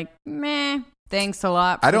 they were like, meh. Thanks a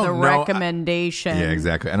lot for the recommendation. Yeah,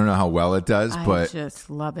 exactly. I don't know how well it does, but I just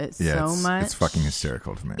love it so much. It's fucking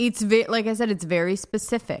hysterical to me. It's like I said, it's very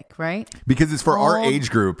specific, right? Because it's for our age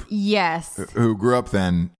group. Yes. Who grew up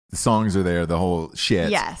then. The songs are there, the whole shit.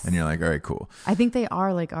 Yes. And you're like, all right, cool. I think they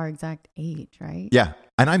are like our exact age, right? Yeah.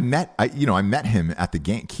 And I met him at the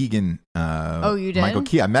game. Keegan. Oh, you did? Michael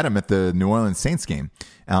Key. I met him at the New Orleans Saints game.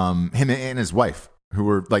 Him and his wife, who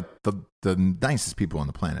were like the nicest people on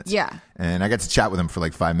the planet. Yeah. And I got to chat with him for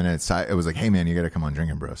like 5 minutes. It was like, hey man, you got to come on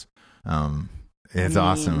Drinking Bros. It's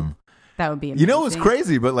awesome. That would be amazing. You know, it was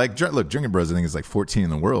crazy, but like, look, Drinking Bros, I think is like 14 in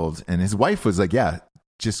the world. And his wife was like, yeah,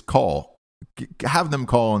 just call. Have them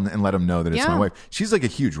call and let them know that it's my wife. She's like a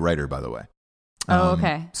huge writer, by the way. Oh,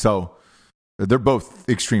 okay. So they're both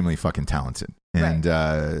extremely fucking talented. And,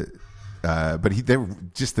 but they're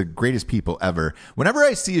just the greatest people ever. Whenever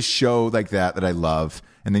I see a show like that I love,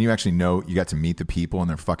 and then you actually know you got to meet the people and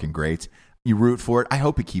they're fucking great, you root for it. I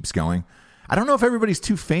hope it keeps going. I don't know if everybody's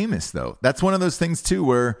too famous, though. That's one of those things, too,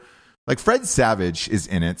 where like Fred Savage is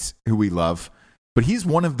in it, who we love, but he's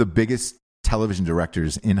one of the biggest television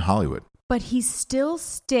directors in Hollywood. But he still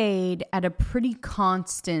stayed at a pretty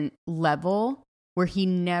constant level where he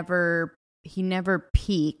never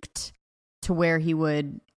peaked to where he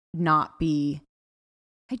would not be.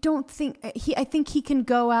 I think he can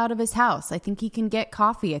go out of his house. I think he can get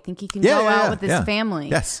coffee. I think he can go out with his family.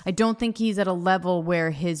 Yes. I don't think he's at a level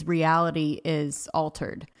where his reality is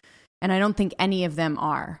altered. And I don't think any of them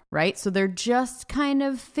are, right? So they're just kind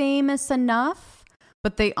of famous enough,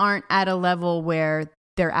 but they aren't at a level where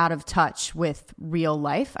they're out of touch with real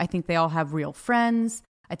life. I think they all have real friends.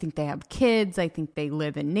 I think they have kids. I think they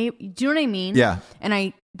live in do you know what I mean? Yeah.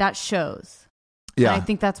 And that shows. Yeah. And I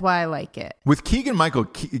think that's why I like it. With Keegan-Michael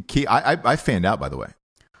Key, I fanned out, by the way.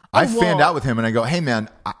 I fanned out with him, and I go, hey, man,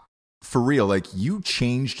 for real, like, you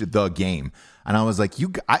changed the game. And I was like,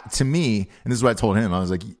 to me, and this is what I told him, I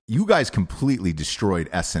was like, you guys completely destroyed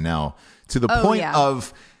SNL to the point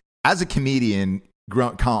of, as a comedian,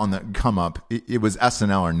 on the come up, it was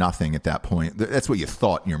SNL or nothing at that point. That's what you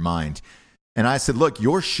thought in your mind. And I said, look,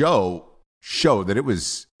 your show showed that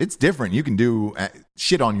it's different. You can do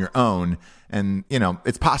shit on your own. And, you know,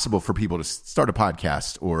 it's possible for people to start a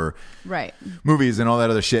podcast or movies and all that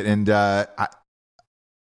other shit. And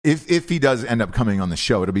if he does end up coming on the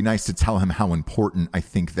show, it'll be nice to tell him how important I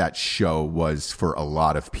think that show was for a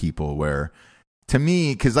lot of people. Where, to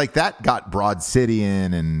me, because like that got Broad City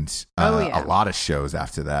in and a lot of shows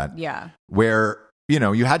after that. Yeah. Where, you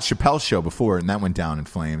know, you had Chappelle's show before and that went down in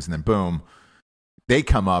flames. And then boom, they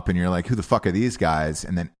come up and you're like, who the fuck are these guys?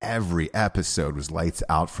 And then every episode was lights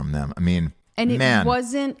out from them. I mean, and it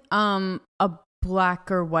wasn't a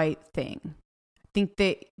black or white thing. I think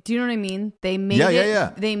do you know what I mean? They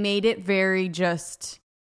made They made it very just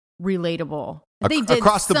relatable. They did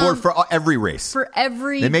across the board for every race. For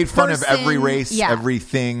every They made fun of every race, yeah.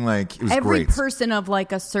 everything. Like, it was every great. person of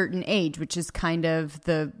like a certain age, which is kind of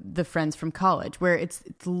the friends from college, where it's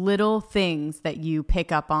little things that you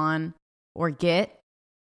pick up on or get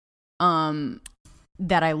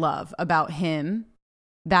that I love about him,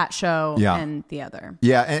 that show, and the other.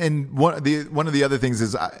 Yeah, and one of the other things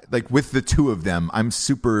is, like, with the two of them, I'm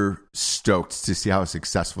super stoked to see how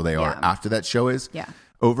successful they are after that show is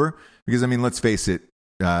over. Because, I mean, let's face it,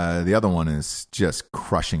 the other one is just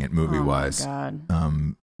crushing it movie-wise. Oh, my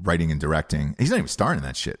God. Writing and directing. He's not even starring in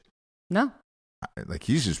that shit. No. Like,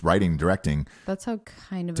 he's just writing, directing. That's how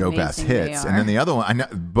kind of dope-ass hits. And then the other one, I know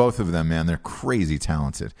both of them, man, they're crazy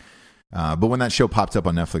talented. But when that show popped up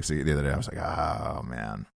on Netflix the other day, I was like, oh,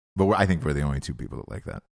 man. But I think we're the only two people that like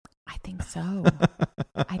that. I think so.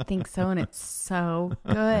 And it's so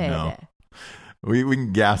good. No. We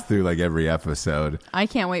can gas through like every episode. I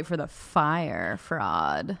can't wait for the Fire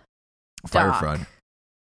Fraud. Fraud.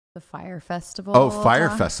 The Fire Festival. Oh, Fire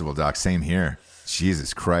Festival doc. Same here.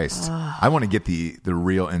 Jesus Christ. I want to get the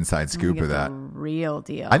real inside scoop of that. The real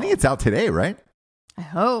deal. I think it's out today, right? I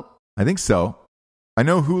hope. I think so. I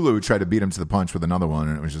know Hulu tried to beat him to the punch with another one,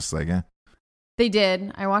 and it was just like, eh. They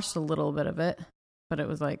did. I watched a little bit of it, but it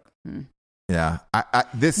was like, Yeah.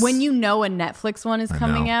 When you know a Netflix one is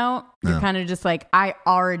coming out, you're kind of just like, I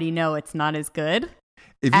already know it's not as good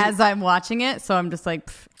as I'm watching it. So I'm just like,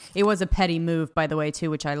 it was a petty move, by the way, too,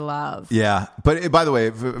 which I love. Yeah. But by the way,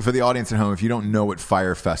 for the audience at home, if you don't know what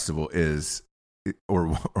Fire Festival is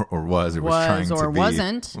was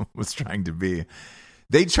trying to be,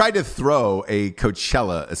 they tried to throw a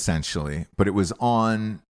Coachella essentially, but it was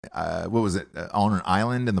on, what was it? On an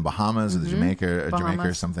island in the Bahamas or the Jamaica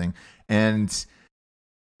or something. And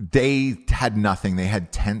they had nothing. They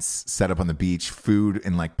had tents set up on the beach, food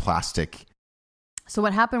in like plastic. So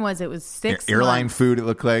what happened was it was 6 airline months. food, it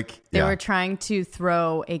looked like. They were trying to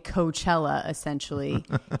throw a Coachella essentially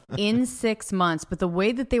in 6 months. But the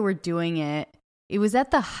way that they were doing it, it was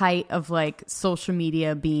at the height of like social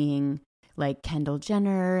media being like Kendall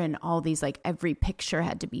Jenner and all these, like every picture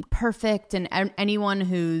had to be perfect. And anyone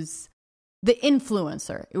who's the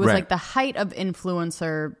influencer. It was like the height of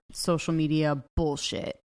influencer social media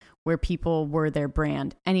bullshit where people were their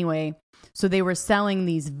brand. Anyway, so they were selling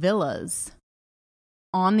these villas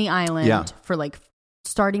on the island for like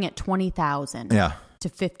starting at $20,000 to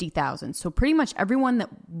 $50,000. So pretty much everyone that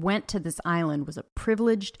went to this island was a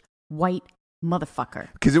privileged white motherfucker.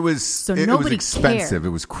 Because it was expensive. Cared. It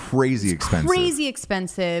was crazy expensive. Crazy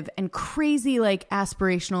expensive and crazy like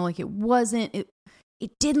aspirational. Like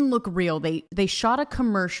it didn't look real. They shot a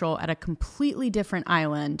commercial at a completely different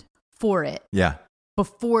island for it. Yeah.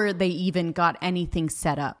 Before they even got anything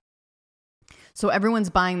set up. So everyone's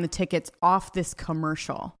buying the tickets off this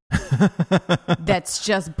commercial. That's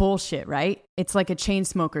just bullshit, right? It's like a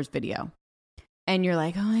Chainsmokers video. And you're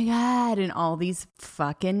like, oh my God. And all these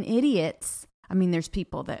fucking idiots. I mean, there's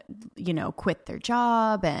people that, you know, quit their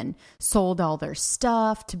job and sold all their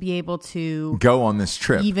stuff to be able to go on this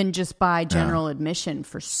trip. Even just buy general admission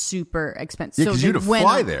for super expensive. Yeah, because you had to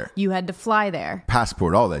fly there. You had to fly there.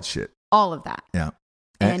 Passport, all that shit. All of that. Yeah.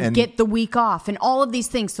 And get the week off and all of these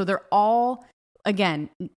things. So they're all, again,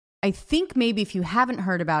 I think maybe if you haven't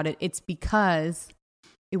heard about it, it's because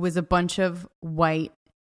it was a bunch of white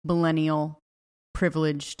millennial,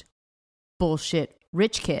 privileged, bullshit,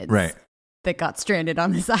 rich kids. Right. That got stranded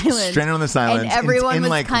on this island. Stranded on this island. And everyone in was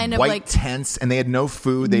like kind of white like tents, and they had no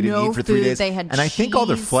food. They didn't eat for 3 days. They had and I think all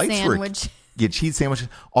their flights sandwich. cheese sandwiches.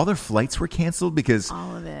 All their flights were canceled because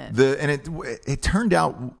all of it. It turned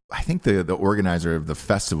out, I think the organizer of the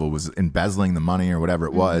festival was embezzling the money or whatever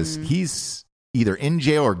it was. He's either in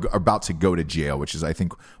jail or about to go to jail, which is I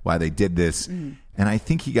think why they did this. And I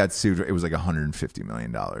think he got sued. It was like $150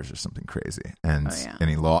 million or something crazy, and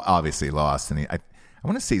he obviously lost. And I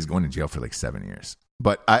want to say he's going to jail for like 7 years.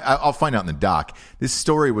 But I'll find out in the doc. This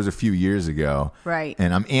story was a few years ago. Right.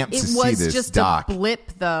 And I'm amped to see this doc. It was just a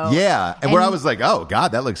blip, though. Yeah. And where I was like, oh,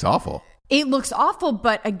 God, that looks awful. It looks awful.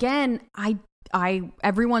 But again,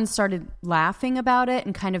 everyone started laughing about it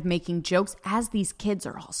and kind of making jokes as these kids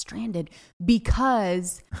are all stranded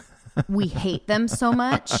because we hate them so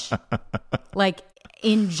much. Like,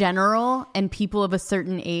 in general, and people of a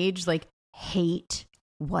certain age, like, hate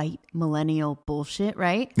white millennial bullshit,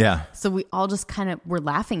 right? Yeah. So we all just kind of were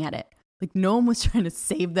laughing at it. Like no one was trying to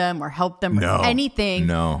save them or help them or anything.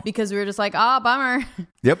 No. Because we were just like, bummer.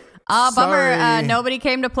 Yep. Bummer. Nobody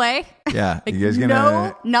came to play. Yeah. Like, you guys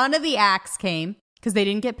gonna... none of the acts came because they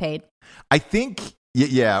didn't get paid. I think,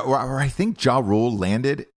 or I think Ja Rule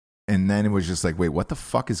landed and then it was just like, wait, what the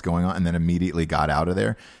fuck is going on? And then immediately got out of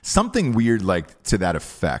there. Something weird like to that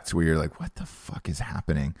effect where you're like, what the fuck is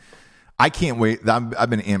happening? I can't wait.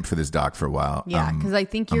 I've been amped for this doc for a while. Yeah, because I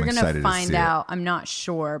think you're going to find out. I'm not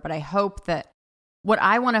sure, but I hope that what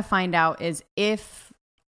I want to find out is if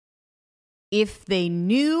they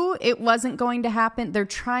knew it wasn't going to happen, they're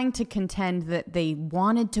trying to contend that they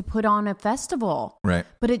wanted to put on a festival. Right.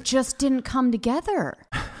 But it just didn't come together.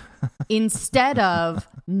 Instead of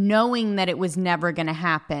knowing that it was never going to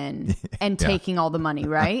happen and taking all the money,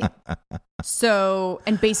 right? So,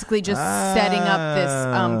 and basically just setting up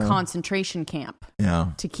this concentration camp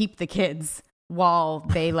to keep the kids while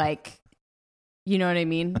they like, you know what I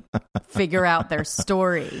mean? Figure out their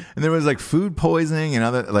story. And there was like food poisoning and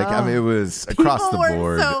other, like, I mean, it was across the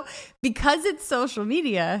board. So, because it's social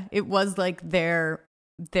media, it was like their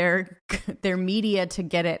media to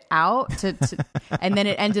get it out to and then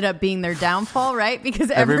it ended up being their downfall, right?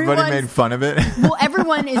 Because everybody made fun of it. Well,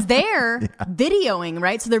 everyone is there videoing,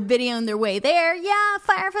 right? So they're videoing their way there. Yeah,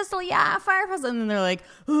 Fire Festival. And then they're like,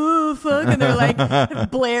 oh fuck, and they're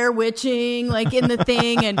like Blair Witching like in the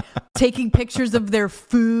thing and taking pictures of their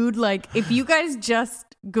food. Like if you guys just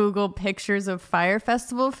Google pictures of Fire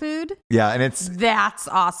Festival food, and that's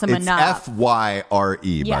awesome enough.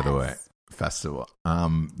 FYRE, by the way. Festival.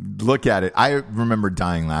 Look at it. I remember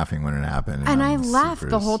dying laughing when it happened. And I laughed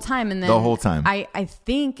the whole time. And then the whole time. I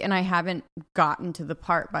think, and I haven't gotten to the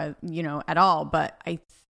part at all, but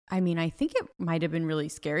I mean, I think it might have been really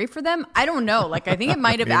scary for them. I don't know. Like, I think it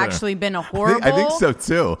might have actually been a horrible. I think so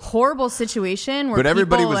too. Horrible situation where but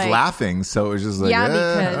everybody was laughing. So it was just like,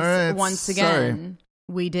 because all right, once again,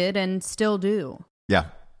 we did and still do. Yeah.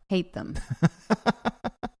 Hate them.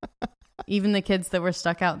 Even the kids that were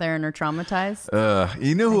stuck out there and are traumatized.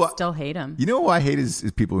 You know who I still hate them. You know who I hate is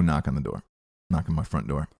people who knock on the door, knock on my front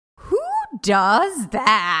door. Who does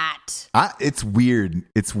that? It's weird.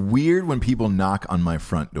 It's weird when people knock on my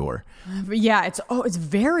front door. Yeah, it's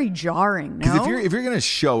very jarring. Because if you're gonna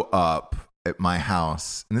show up at my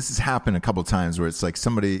house, and this has happened a couple of times where it's like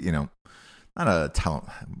somebody, not a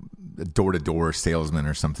door-to-door salesman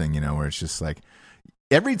or something, where it's just like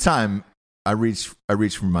every time. I reach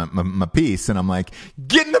for my piece and I'm like,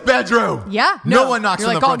 get in the bedroom. Yeah. No one knocks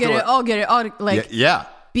on the front door. I'll get it. Like, yeah.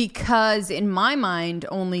 Because in my mind,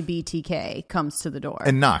 only BTK comes to the door.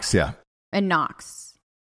 And knocks, yeah. And knocks.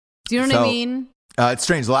 Do you know what I mean? It's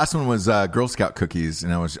strange. The last one was Girl Scout cookies.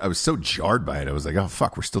 And I was so jarred by it. I was like, oh,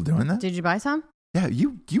 fuck, we're still doing that? Did you buy some? Yeah,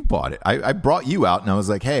 you bought it. I brought you out and I was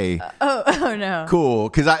like, hey. Oh no. Cool.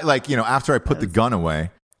 Because after I put the gun away.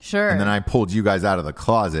 Sure. And then I pulled you guys out of the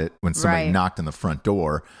closet when somebody knocked on the front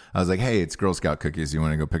door. I was like, "Hey, it's Girl Scout cookies. You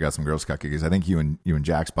want to go pick out some Girl Scout cookies?" I think you and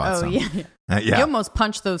Jax bought some. Yeah. Yeah. You almost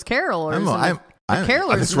punched those carolers.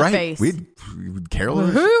 Carolers that's in the right. face. We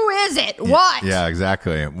carolers. Who is it? What? Yeah,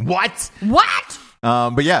 exactly. What?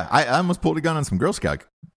 But yeah, I almost pulled a gun on some Girl Scout.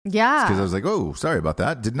 Yeah. Because I was like, oh, sorry about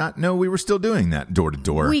that. Did not know we were still doing that door to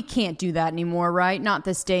door. We can't do that anymore, right? Not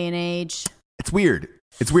this day and age. It's weird.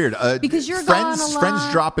 Because you're friends, gone a lot.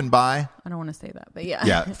 Friends dropping by. I don't want to say that, but yeah.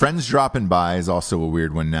 Yeah, friends dropping by is also a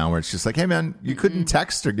weird one now, where it's just like, hey man, you couldn't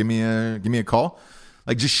text or give me a call,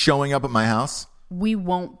 like just showing up at my house. We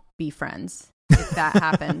won't be friends if that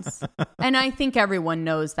happens, and I think everyone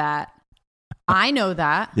knows that. I know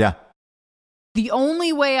that. Yeah. The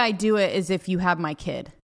only way I do it is if you have my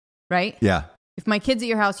kid, right? Yeah. if my kid's at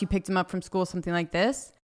your house, you picked them up from school, something like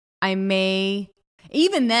this, I may,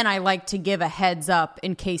 even then I like to give a heads up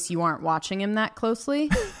in case you aren't watching him that closely.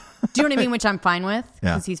 Do you know what I mean? Which I'm fine with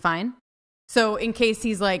because he's fine. So in case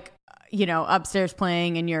he's like, upstairs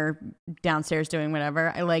playing and you're downstairs doing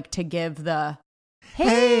whatever, I like to give the,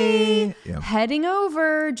 hey, heading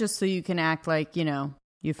over, just so you can act like,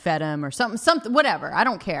 you fed him or something, whatever. I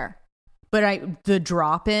don't care. But the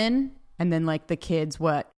drop in and then like the kids,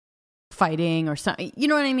 fighting or something. You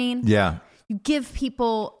know what I mean? Yeah. You give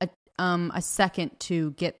people a second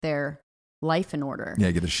to get their life in order.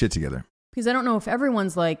 Yeah, get their shit together. Because I don't know if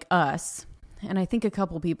everyone's like us, and I think a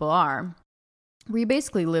couple people are, where you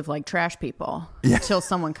basically live like trash people until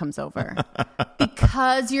someone comes over.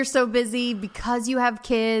 Because you're so busy, because you have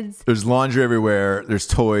kids. There's laundry everywhere. There's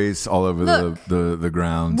toys all over the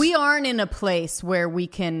grounds. We aren't in a place where we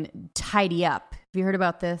can tidy up. Have you heard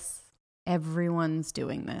about this? Everyone's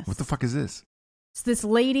doing this. What the fuck is this? It's this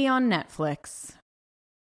lady on Netflix.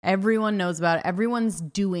 Everyone knows about it. Everyone's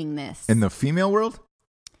doing this. In the female world?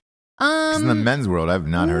 In the men's world, I've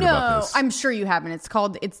not heard about this. I'm sure you haven't.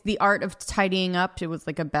 It's The Art of Tidying Up. It was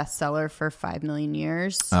like a bestseller for 5 million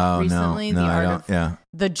years recently.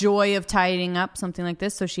 The Joy of Tidying Up, something like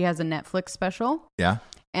this. So she has a Netflix special. Yeah.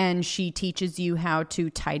 And she teaches you how to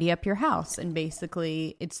tidy up your house. And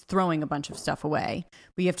basically, it's throwing a bunch of stuff away.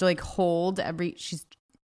 But you have to like hold she's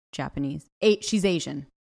Japanese. She's Asian.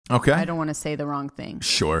 Okay. I don't want to say the wrong thing.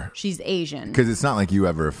 Sure. She's Asian. Because it's not like you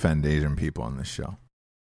ever offend Asian people on this show.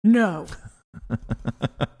 No.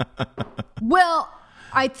 Well,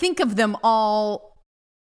 I think of them all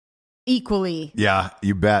equally. Yeah,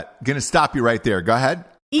 you bet. Going to stop you right there. Go ahead.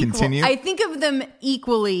 Continue. I think of them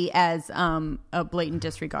equally as a blatant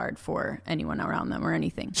disregard for anyone around them or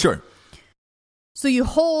anything. Sure. So you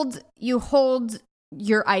hold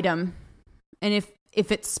your item, and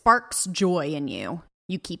if it sparks joy in you,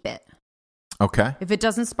 you keep it. Okay. If it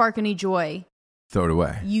doesn't spark any joy, throw it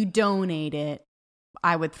away. You donate it.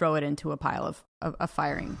 I would throw it into a pile of a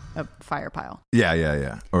fire pile.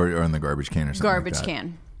 Yeah. Or in the garbage can or something. Garbage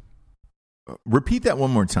can. Repeat that one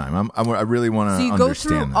more time. I really want to understand this. So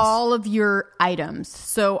you go through all of your items.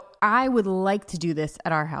 So I would like to do this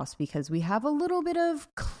at our house because we have a little bit of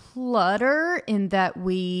clutter in that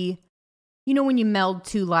we, when you meld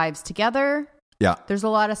two lives together, there's a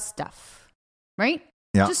lot of stuff, right?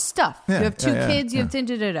 Yeah. Just stuff. You have two kids, you have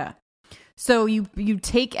da-da-da-da. So you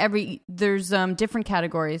take there's different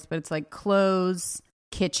categories, but it's like clothes,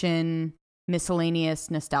 kitchen, miscellaneous,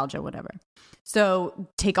 nostalgia, whatever. So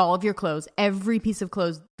take all of your clothes, every piece of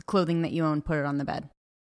clothing that you own, put it on the bed.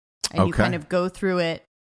 And you kind of go through it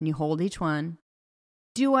and you hold each one.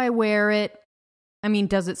 Do I wear it? I mean,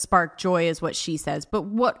 does it spark joy is what she says. But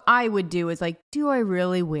what I would do is like, do I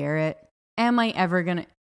really wear it? Are you ever going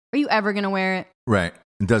to wear it? Right.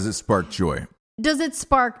 Does it spark joy? Does it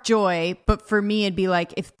spark joy? But for me, it'd be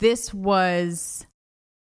like, if this was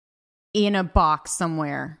in a box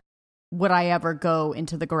somewhere, would I ever go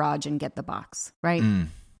into the garage and get the box? Right?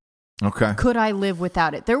 Okay. Could I live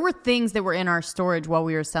without it? There were things that were in our storage while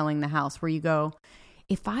we were selling the house where you go,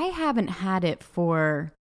 if I haven't had it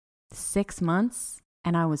for 6 months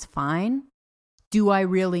and I was fine, do I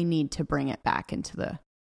really need to bring it back into the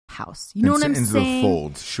house? You know what I'm saying? Into the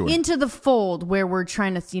fold, sure. Into the fold where we're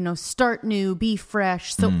trying to, start new, be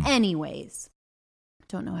fresh. So anyways,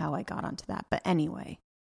 don't know how I got onto that, but anyway,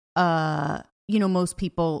 most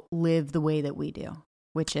people live the way that we do,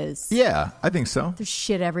 which is... Yeah, I think so. There's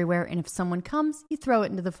shit everywhere. And if someone comes, you throw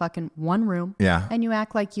it into the fucking one room. Yeah. And you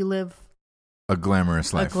act like you live... a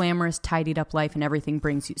glamorous life. A glamorous, tidied up life, and everything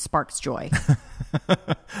sparks joy.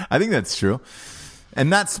 I think that's true.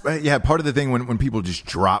 And that's, part of the thing when people just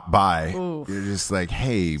drop by, Oof. You're just like,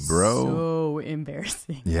 hey, bro. So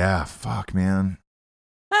embarrassing. Yeah, fuck, man.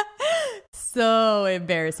 So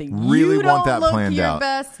embarrassing. Really you want don't that look planned your out.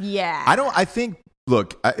 Best? Yeah.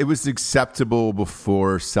 Look, it was acceptable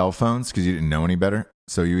before cell phones because you didn't know any better.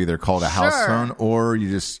 So you either called a house phone or you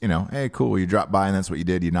just, hey, cool. You dropped by and that's what you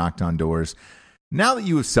did. You knocked on doors. Now that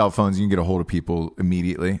you have cell phones, you can get a hold of people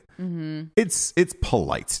immediately. Mm-hmm. It's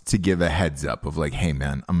polite to give a heads up of like, hey,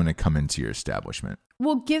 man, I'm going to come into your establishment.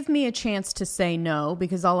 Well, give me a chance to say no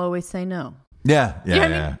because I'll always say no. Yeah. You know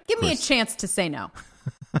what I mean? Give me a chance to say no.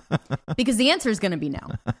 Because the answer is going to be no.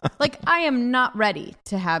 Like, I am not ready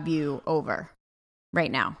to have you over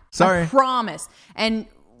right now. Sorry. I promise. And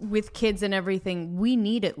with kids and everything, we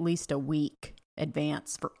need at least a week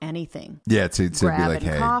advance for anything. Yeah, to be like,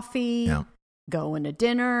 hey. Coffee, going to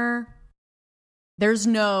dinner. There's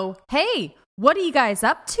no, hey, what are you guys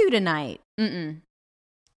up to tonight?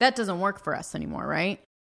 That doesn't work for us anymore, right?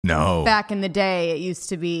 No. Back in the day, it used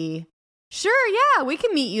to be, Sure, yeah, we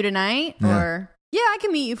can meet you tonight. Yeah. Or, yeah, I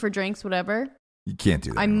can meet you for drinks, whatever. You can't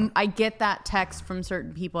do that. I get that text from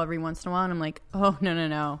certain people every once in a while, and I'm like, oh,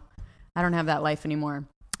 no. I don't have that life anymore.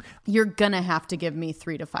 You're going to have to give me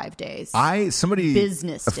 3 to 5 days.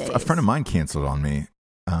 Business days. A friend of mine canceled on me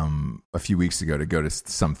a few weeks ago to go to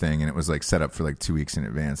something, and it was like set up for like 2 weeks in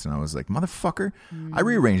advance. And I was like, motherfucker, I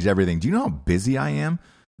rearranged everything. Do you know how busy I am?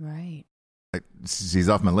 Right. He's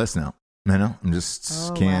off my list now. I know. I'm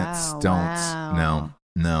just no.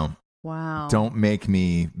 Wow. Don't make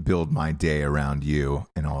me build my day around you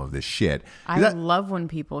and all of this shit. I love when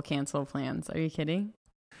people cancel plans. Are you kidding?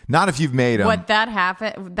 Not if you've made them. What, that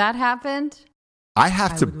happened? I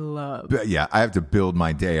have to build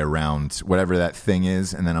my day around whatever that thing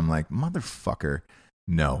is. And then I'm like, motherfucker,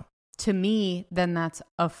 no. To me, then that's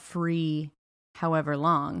a free however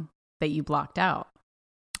long that you blocked out.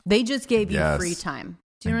 They just gave you free time.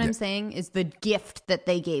 Do you know what I'm saying? Is the gift that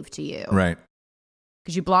they gave to you. Right.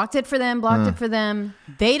 Because you blocked it for them.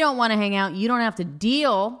 They don't want to hang out. You don't have to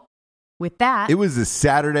deal with that. It was a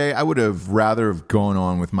Saturday. I would have rather have gone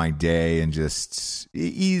on with my day and just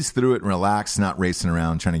ease through it and relax, not racing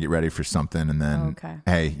around trying to get ready for something. And then,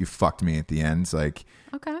 hey, you fucked me at the end. It's like,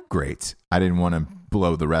 great. I didn't want to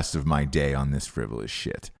blow the rest of my day on this frivolous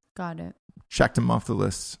shit. Got it. Checked him off the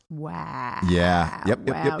list. Wow. Yeah.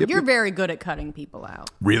 Yep. You're very good at cutting people out.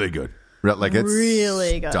 Really good. Like it's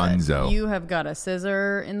really good. Dunzo. You have got a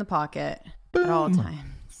scissor in the pocket at all times.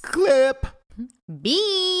 Clip.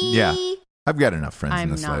 B. Yeah. I've got enough friends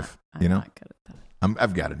in this life. I'm not good at that.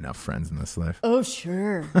 I've got enough friends in this life. Oh,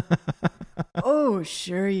 sure. Oh,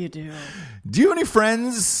 sure you do. Do you have any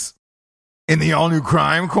friends in the all-new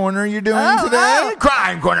Crime Corner you're doing today?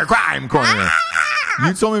 Crime Corner.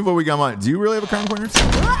 You told me before we got on. Do you really have a Crime Corner?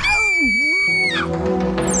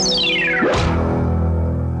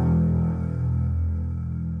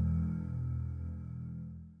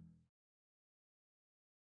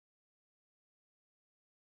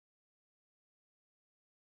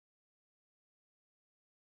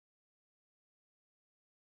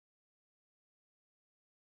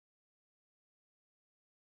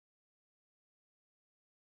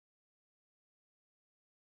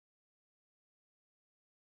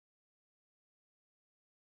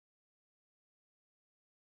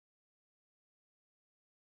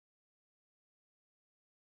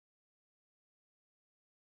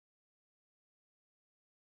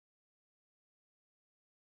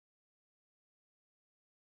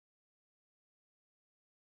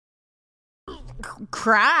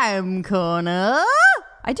 Crime Corner.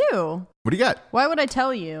 I do. What do you got? Why would I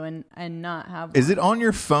tell you and not have one? Is it on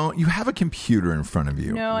your phone? You have a computer in front of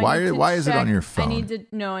you. No, why is it on your phone?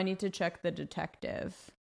 I need to check the detective.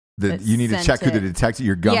 You need to check who the detective,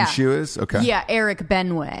 your gumshoe is? Okay. Yeah, Eric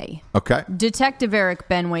Benway. Okay. Detective Eric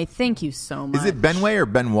Benway, thank you so much. Is it Benway or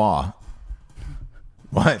Benoit?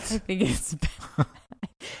 What? I think it's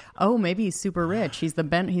Oh, maybe he's super rich. He's the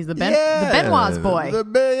Benoit's boy. The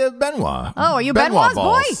Benoit. Oh, are you Benoit's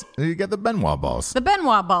boy? You got the Benoit balls. The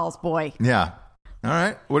Benoit balls boy. Yeah. All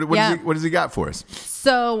right. What does he got for us?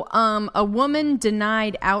 So, a woman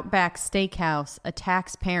denied Outback Steakhouse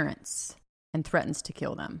attacks parents and threatens to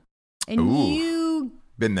kill them. And you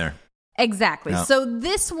been there. Exactly. Yeah. So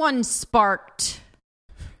this one sparked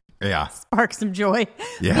some joy.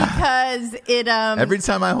 Yeah. Because it every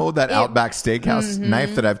time I hold that Outback Steakhouse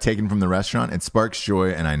knife that I've taken from the restaurant, it sparks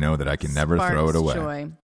joy, and I know that I can never throw it away.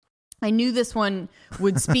 Joy. I knew this one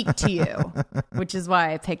would speak to you, which is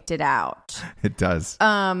why I picked it out. It does.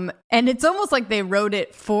 And it's almost like they wrote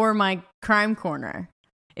it for my Crime Corner.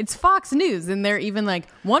 It's Fox News, and they're even like,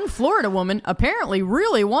 one Florida woman apparently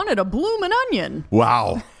really wanted a bloomin' onion.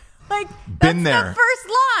 Wow. Like, that's the first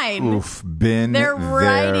line. Oof, they're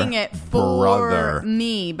writing it for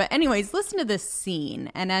me. But anyways, listen to this scene.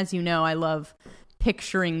 And as you know, I love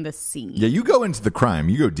picturing the scene. Yeah, you go into the crime.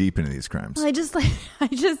 You go deep into these crimes. Well,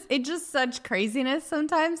 it's just such craziness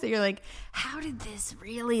sometimes that you're like, how did this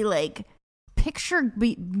really picture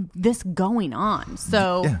this going on?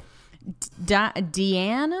 So,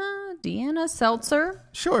 Deanna Seltzer.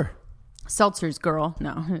 Sure. Seltzer's girl,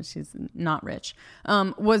 no, she's not rich,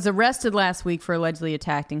 was arrested last week for allegedly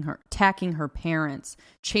attacking her parents,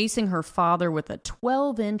 chasing her father with a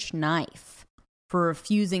 12-inch knife for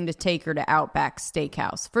refusing to take her to Outback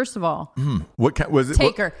Steakhouse. First of all, what was it?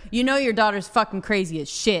 Take her. You know your daughter's fucking crazy as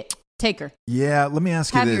shit. Take her. Yeah, let me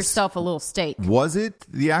ask you this. Have yourself a little steak. Was it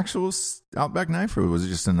the actual Outback knife, or was it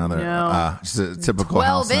just another, just a typical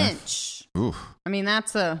 12-inch? Oof. I mean,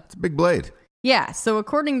 it's a big blade. Yeah, so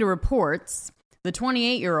according to reports, the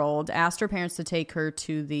 28-year-old asked her parents to take her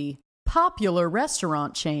to the popular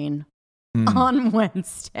restaurant chain on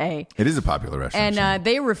Wednesday. It is a popular restaurant. And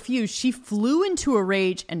they refused. She flew into a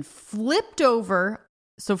rage and flipped over.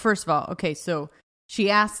 So first of all, okay, so she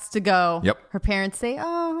asks to go. Yep. Her parents say,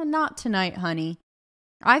 "Oh, not tonight, honey."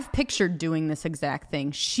 I've pictured doing this exact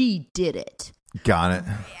thing. She did it. Got it.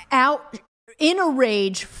 Out in a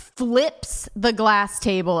rage, flips the glass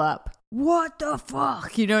table up. What the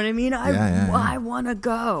fuck? You know what I mean? I want to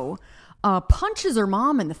go. Punches her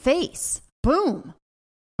mom in the face. Boom.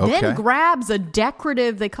 Okay. Then grabs a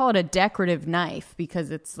decorative, they call it a decorative knife because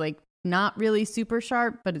it's like not really super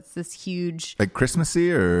sharp, but it's this huge. Like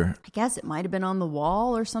Christmassy or? I guess it might have been on the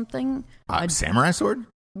wall or something. A samurai sword?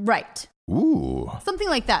 Right. Ooh. Something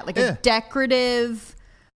like that. Like a decorative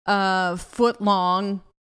foot-long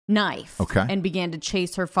knife. Okay. And began to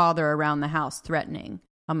chase her father around the house, threatening,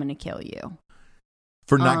 "I'm going to kill you."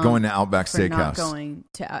 For not going to Outback Steakhouse. For not going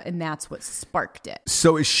to, and that's what sparked it.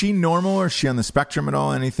 So is she normal or is she on the spectrum at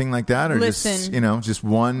all? Anything like that? Or Listen, just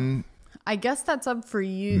one... I guess that's up for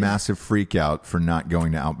you. Massive freak out for not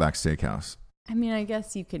going to Outback Steakhouse. I mean, I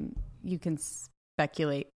guess you can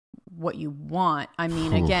speculate what you want. I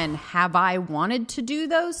mean, again, have I wanted to do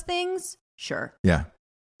those things? Sure. Yeah.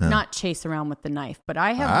 Not chase around with the knife, but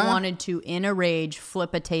I have wanted to, in a rage,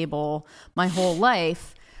 flip a table my whole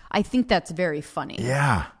life. I think that's very funny.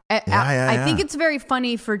 Yeah. I think it's very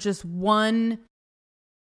funny for just one,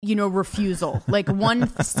 refusal. Like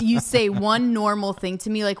you say one normal thing to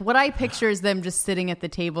me. Like what I picture is them just sitting at the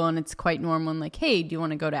table and it's quite normal and like, "Hey, do you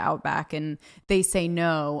want to go to Outback?" And they say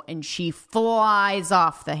no. And she flies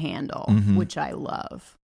off the handle, which I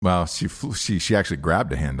love. Well, she actually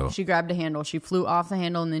grabbed a handle. She grabbed a handle. She flew off the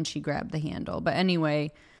handle and then she grabbed the handle. But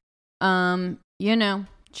anyway,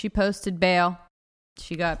 she posted bail.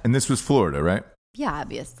 She got... And this was Florida, right? Yeah,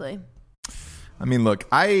 obviously. I mean, look,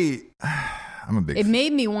 I'm a big... It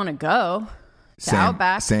made me want to go to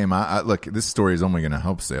Outback. Same. Look, this story is only going to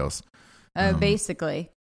help sales. Basically.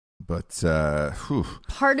 But,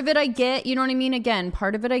 part of it I get, you know what I mean? Again,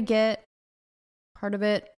 part of it I get. Part of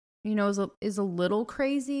it, is a little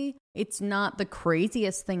crazy. It's not the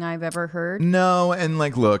craziest thing I've ever heard. No, and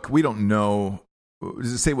look, we don't know...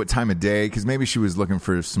 Does it say what time of day? Because maybe she was looking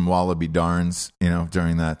for some Wallaby Darns,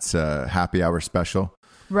 during that happy hour special.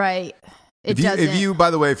 Right. If you,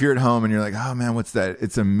 by the way, if you're at home and you're like, "Oh man, what's that?"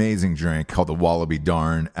 It's an amazing drink called the Wallaby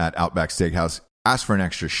Darn at Outback Steakhouse. Ask for an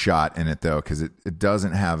extra shot in it though, because it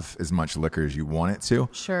doesn't have as much liquor as you want it to.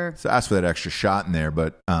 Sure. So ask for that extra shot in there.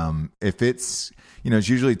 But if it's it's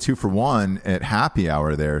usually 2 for $1 at happy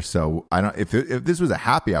hour there. So I don't. If this was a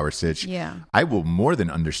happy hour sitch, I will more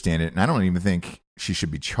than understand it, and I don't even think she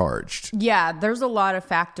should be charged. Yeah, there's a lot of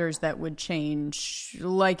factors that would change.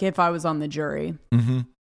 Like if I was on the jury,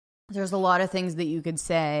 there's a lot of things that you could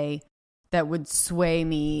say that would sway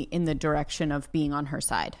me in the direction of being on her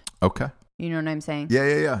side. Okay. You know what I'm saying?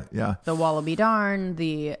 Yeah. The Wallaby Darn,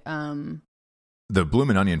 the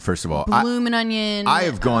Bloomin' Onion, first of all. Bloomin' Onion. I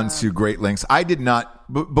have gone to great lengths. I did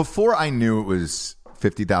not, before I knew it was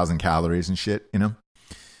 50,000 calories and shit,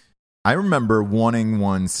 I remember wanting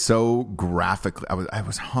one so graphically. I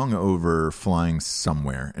was hungover flying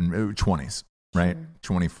somewhere in 20s, right? Sure.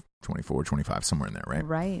 20, 24, 25, somewhere in there, right?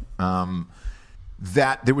 Right.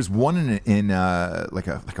 That there was one in like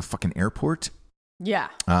a fucking airport. Yeah.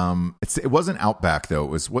 It wasn't Outback though. It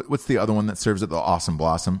was what's the other one that serves at the Awesome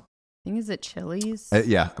Blossom? I think is it Chili's?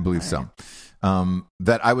 Yeah, I believe so.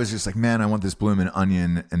 That I was just like, man, I want this Bloomin'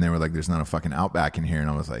 Onion, and they were like, there's not a fucking Outback in here, and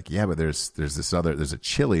I was like, yeah, but there's a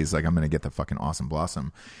Chili's. Like, I'm gonna get the fucking Awesome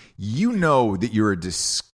Blossom. You know that you're a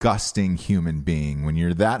disgusting human being when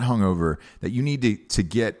you're that hungover that you need to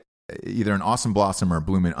get either an Awesome Blossom or a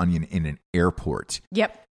Bloomin' Onion in an airport.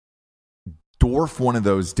 Yep. Dwarf one of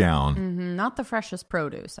those down. Mm-hmm. Not the freshest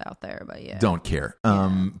produce out there, but yeah. Don't care.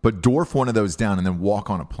 But dwarf one of those down and then walk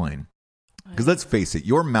on a plane. Because let's face it,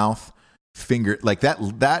 your mouth, finger, like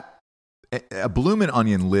that, a Bloomin'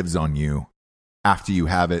 Onion lives on you after you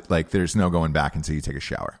have it. Like there's no going back until you take a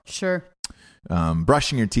shower. Sure.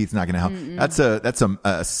 Brushing your teeth is not going to help. Mm-mm. That's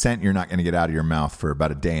a scent you're not going to get out of your mouth for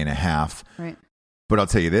about a day and a half. Right. But I'll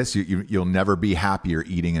tell you this, you'll never be happier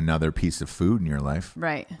eating another piece of food in your life.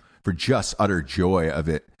 Right. For just utter joy of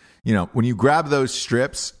it. When you grab those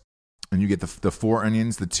strips and you get the 4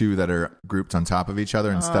 onions, the 2 that are grouped on top of each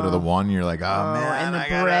other instead of the one, you're like, oh man. And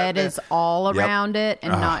the bread is all around it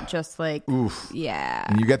and not just like, oof. Yeah.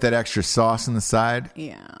 And you get that extra sauce on the side.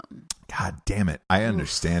 Yeah. God damn it. I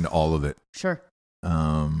understand all of it. Sure.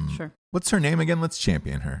 Sure. What's her name again? Let's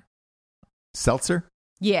champion her. Seltzer?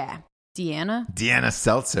 Yeah. Deanna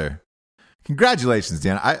Seltzer. Congratulations,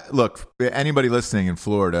 Dan. Look, anybody listening in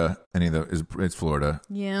Florida, it's Florida,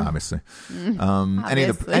 obviously.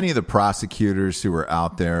 Obviously. Any of the prosecutors who are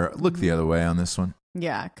out there, look the other way on this one.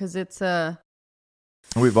 Yeah, because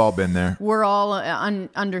we've all been there. We're all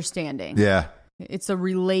understanding. Yeah. It's a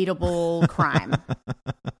relatable crime.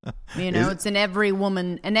 It's an every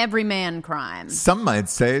woman and every man crime. Some might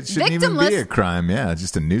say it shouldn't even be a crime. Yeah,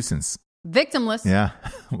 just a nuisance. Victimless. Yeah.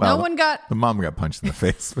 Well, no one got... The mom got punched in the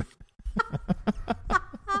face.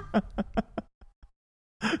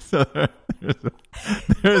 So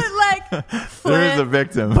there's a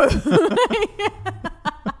victim.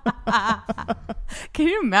 Can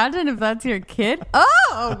you imagine if that's your kid?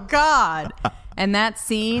 Oh, God. And that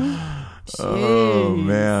scene... Oh,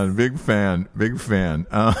 man. Big fan.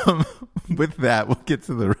 With that, we'll get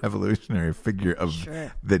to the revolutionary figure of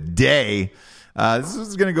the day. This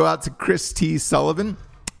is going to go out to Chris T. Sullivan,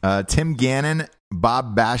 Tim Gannon,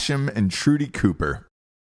 Bob Basham, and Trudy Cooper.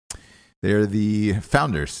 They're the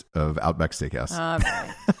founders of Outback Steakhouse.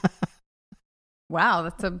 Wow,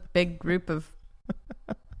 that's a big group of...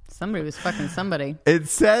 Somebody was fucking somebody. It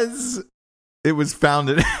says... It was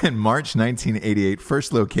founded in March 1988,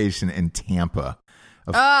 first location in Tampa.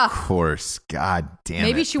 Of course. God damn it.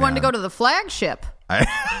 Maybe she wanted to go to the flagship.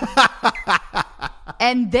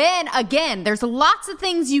 And then, again, there's lots of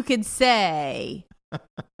things you could say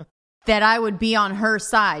that I would be on her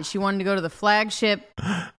side. She wanted to go to the flagship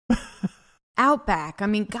Outback. I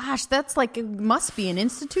mean, gosh, that's like, it must be an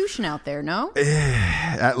institution out there, no?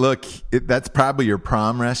 Look, that's probably your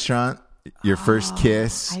prom restaurant. Your first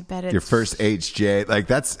kiss, I bet it's... your first HJ, like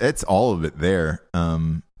it's all of it there.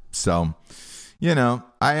 So,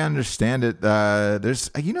 I understand it.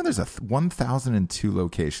 There's 1,002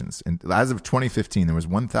 locations, and as of 2015, there was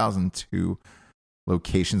 1,002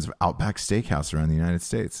 locations of Outback Steakhouse around the United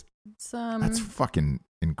States. That's fucking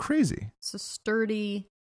crazy. It's a sturdy.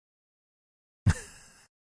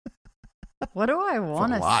 What do I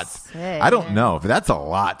want to say? I don't know, but that's a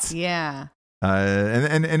lot. Yeah.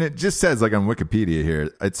 And it just says, like on Wikipedia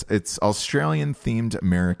here, it's Australian themed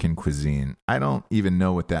American cuisine. I don't even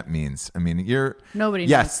know what that means. I mean, nobody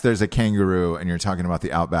yes, knows. There's a kangaroo, and you're talking about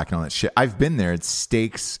the Outback and all that shit. I've been there. It's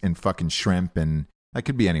steaks and fucking shrimp, and that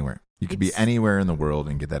could be anywhere. You could be anywhere in the world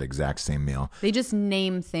and get that exact same meal. They just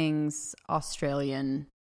name things Australian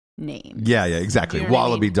names. Yeah, exactly. You know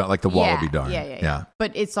Wallaby Darn, like the Wallaby Darn. Yeah.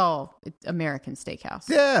 But it's American Steakhouse.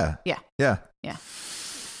 Yeah. Yeah.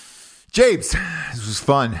 Jabes, this was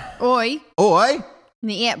fun. Oi.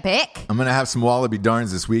 The Outback. I'm going to have some Wallaby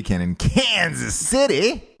Darns this weekend in Kansas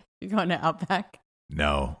City. You're going to Outback?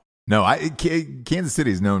 No. Kansas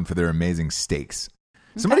City is known for their amazing steaks.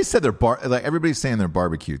 Okay. Somebody said everybody's saying their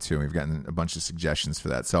barbecue too. We've gotten a bunch of suggestions for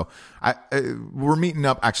that. So we're meeting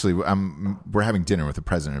up. Actually, we're having dinner with the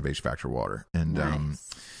president of H Factor Water, and nice.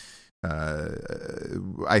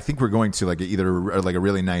 I think we're going to either a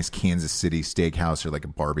really nice Kansas City steakhouse or like a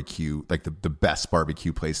barbecue, like the best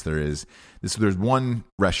barbecue place there is. There's one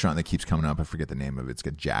restaurant that keeps coming up. I forget the name of it. It's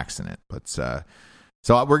got Jack's in it. But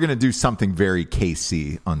so we're going to do something very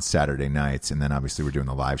KC on Saturday nights. And then obviously we're doing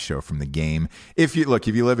the live show from the game. If you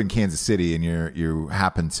live in Kansas City and you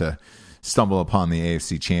happen to stumble upon the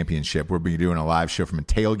AFC Championship, we'll be doing a live show from a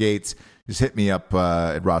tailgate. Just hit me up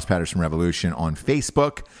at Ross Patterson Revolution on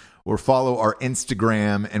Facebook, or follow our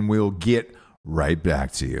Instagram, and we'll get right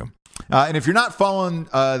back to you. And if you're not following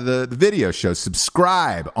the video show,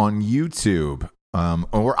 subscribe on YouTube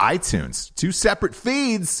or iTunes. 2 separate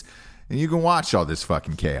feeds, and you can watch all this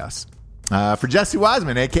fucking chaos. For Jesse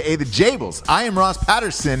Wiseman, a.k.a. The Jables, I am Ross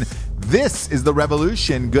Patterson. This is The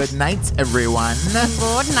Revolution. Good night, everyone.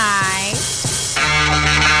 Good night.